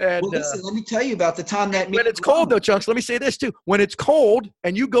 well, listen, let me tell you about the time that when it's cold, though, Chunks, let me say this too. When it's cold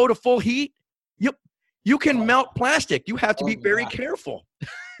and you go to full heat, you can melt plastic. You have to be very careful.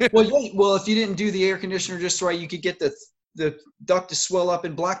 Well, if you didn't do the air conditioner just right, you could get the duct to swell up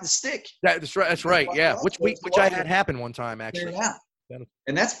and block the stick. That's right. That's right. Yeah, which I had happen one time actually. Yeah.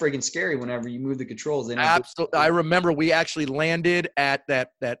 And that's friggin' scary whenever you move the controls. Absolutely. I remember we actually landed at that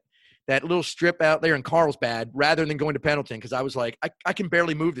little strip out there in Carlsbad rather than going to Pendleton because I was like, I can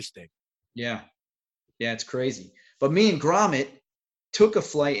barely move this thing. Yeah. Yeah, it's crazy. But me and Gromit took a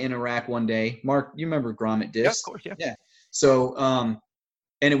flight in Iraq one day. Mark, you remember Gromit Disc? Yeah, of course, yeah. Yeah. So,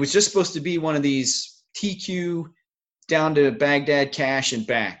 and it was just supposed to be one of these TQ down to Baghdad, cash, and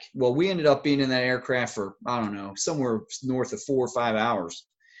back. Well, we ended up being in that aircraft for, I don't know, somewhere north of 4 or 5 hours.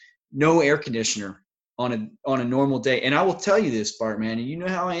 No air conditioner on a normal day. And I will tell you this, Bart, man, and you know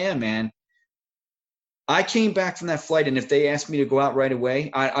how I am, man. I came back from that flight, and if they asked me to go out right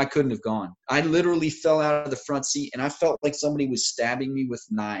away, I couldn't have gone. I literally fell out of the front seat, and I felt like somebody was stabbing me with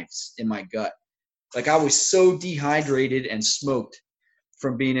knives in my gut. Like I was so dehydrated and smoked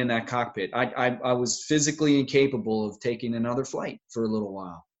from being in that cockpit. I was physically incapable of taking another flight for a little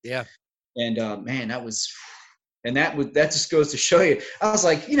while. Yeah. And man, that just goes to show you. I was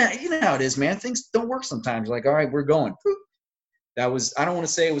like, you know how it is, man. Things don't work sometimes. Like, all right, we're going. I don't want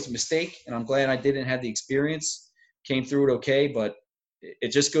to say it was a mistake, and I'm glad I didn't have the experience, came through it okay, but it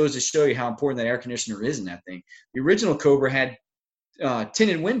just goes to show you how important that air conditioner is in that thing. The original Cobra had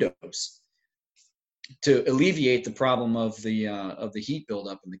tinted windows to alleviate the problem of the heat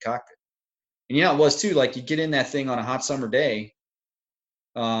buildup in the cockpit. And it was too, like you get in that thing on a hot summer day,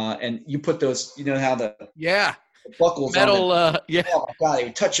 and you put those, how the buckles metal, on the, oh my God, they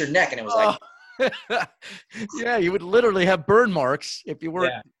would touch your neck, and it was like, yeah, you would literally have burn marks if you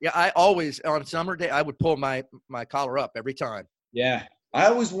weren't. Yeah, I always on summer day I would pull my collar up every time. Yeah, I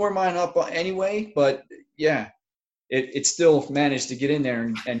always wore mine up anyway, but yeah, it still managed to get in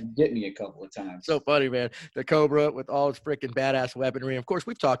there and get me a couple of times. So funny, man. The Cobra with all its freaking badass weaponry. Of course,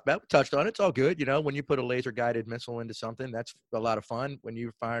 we touched on it. It's all good. When you put a laser guided missile into something, that's a lot of fun. When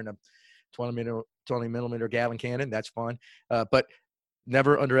you're firing a 20 millimeter Gatling cannon, that's fun. But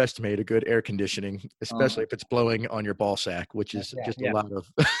never underestimate a good air conditioning, especially if it's blowing on your ball sack, which is just a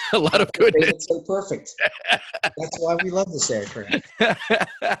lot of goodness. It's so perfect. That's why we love this aircraft.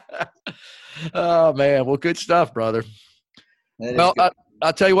 Oh man, well, good stuff, brother. Well,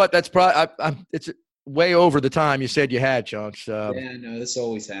 I'll tell you what. That's probably it's way over the time you said you had, Chunks. No, this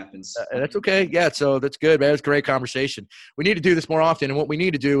always happens. That's okay. Yeah, so that's good, man. It's a great conversation. We need to do this more often, and what we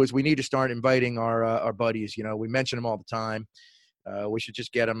need to do is we need to start inviting our buddies. We mention them all the time. We should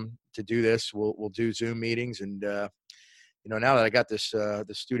just get them to do this. We'll do Zoom meetings, and now that I got this the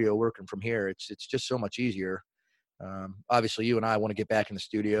studio working from here, it's just so much easier. Obviously, you and I want to get back in the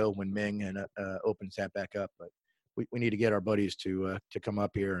studio when Ming and opens that back up, but we need to get our buddies to come up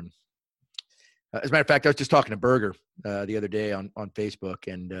here. And as a matter of fact, I was just talking to Berger the other day on Facebook,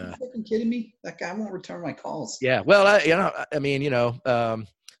 and are you fucking kidding me? That guy won't return my calls. Yeah, well,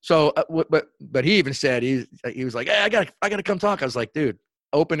 So, but he even said he was like, hey, I gotta come talk. I was like, dude,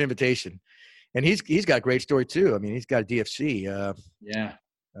 open invitation, and he's got a great story too. I mean, he's got a DFC.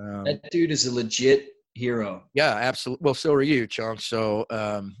 That dude is a legit hero. Yeah, absolutely. Well, so are you, Chunk. So,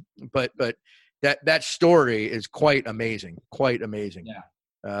 but that story is quite amazing.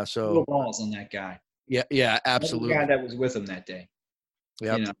 Yeah. So little balls on that guy. Yeah, absolutely. The guy that was with him that day.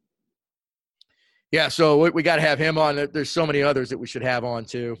 Yeah. Yeah, so we got to have him on. There's so many others that we should have on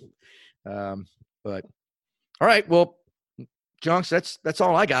too. But all right, well, Junks, that's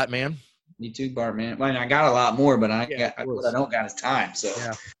all I got, man. Me too, Bart, man. I got a lot more, but what I don't got is time. So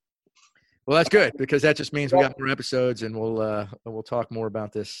yeah. Well, that's good because that just means we got more episodes, and we'll talk more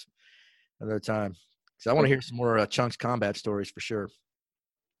about this another time. Because I want to hear some more Chunks combat stories for sure.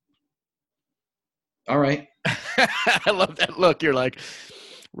 All right. I love that look. You're like.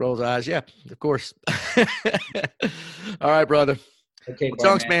 Rolls eyes. Yeah, of course. All right, brother. Okay, well,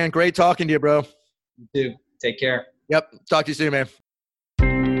 Chunks, man. Great talking to you, bro. You too. Take care. Yep. Talk to you soon, man.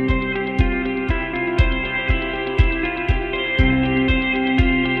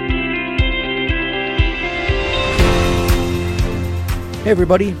 Hey,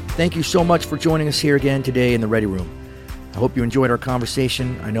 everybody. Thank you so much for joining us here again today in the Ready Room. I hope you enjoyed our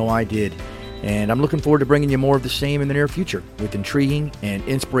conversation. I know I did. And I'm looking forward to bringing you more of the same in the near future with intriguing and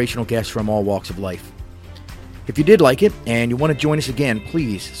inspirational guests from all walks of life. If you did like it and you want to join us again,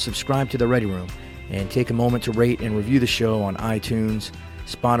 please subscribe to The Ready Room and take a moment to rate and review the show on iTunes,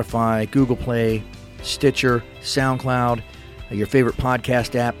 Spotify, Google Play, Stitcher, SoundCloud, your favorite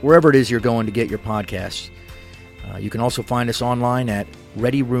podcast app, wherever it is you're going to get your podcasts. You can also find us online at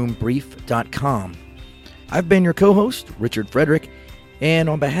readyroombrief.com. I've been your co-host, Richard Frederick. And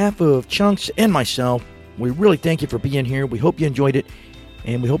on behalf of Chunks and myself, we really thank you for being here. We hope you enjoyed it,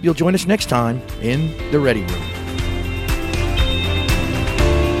 and we hope you'll join us next time in the Ready Room.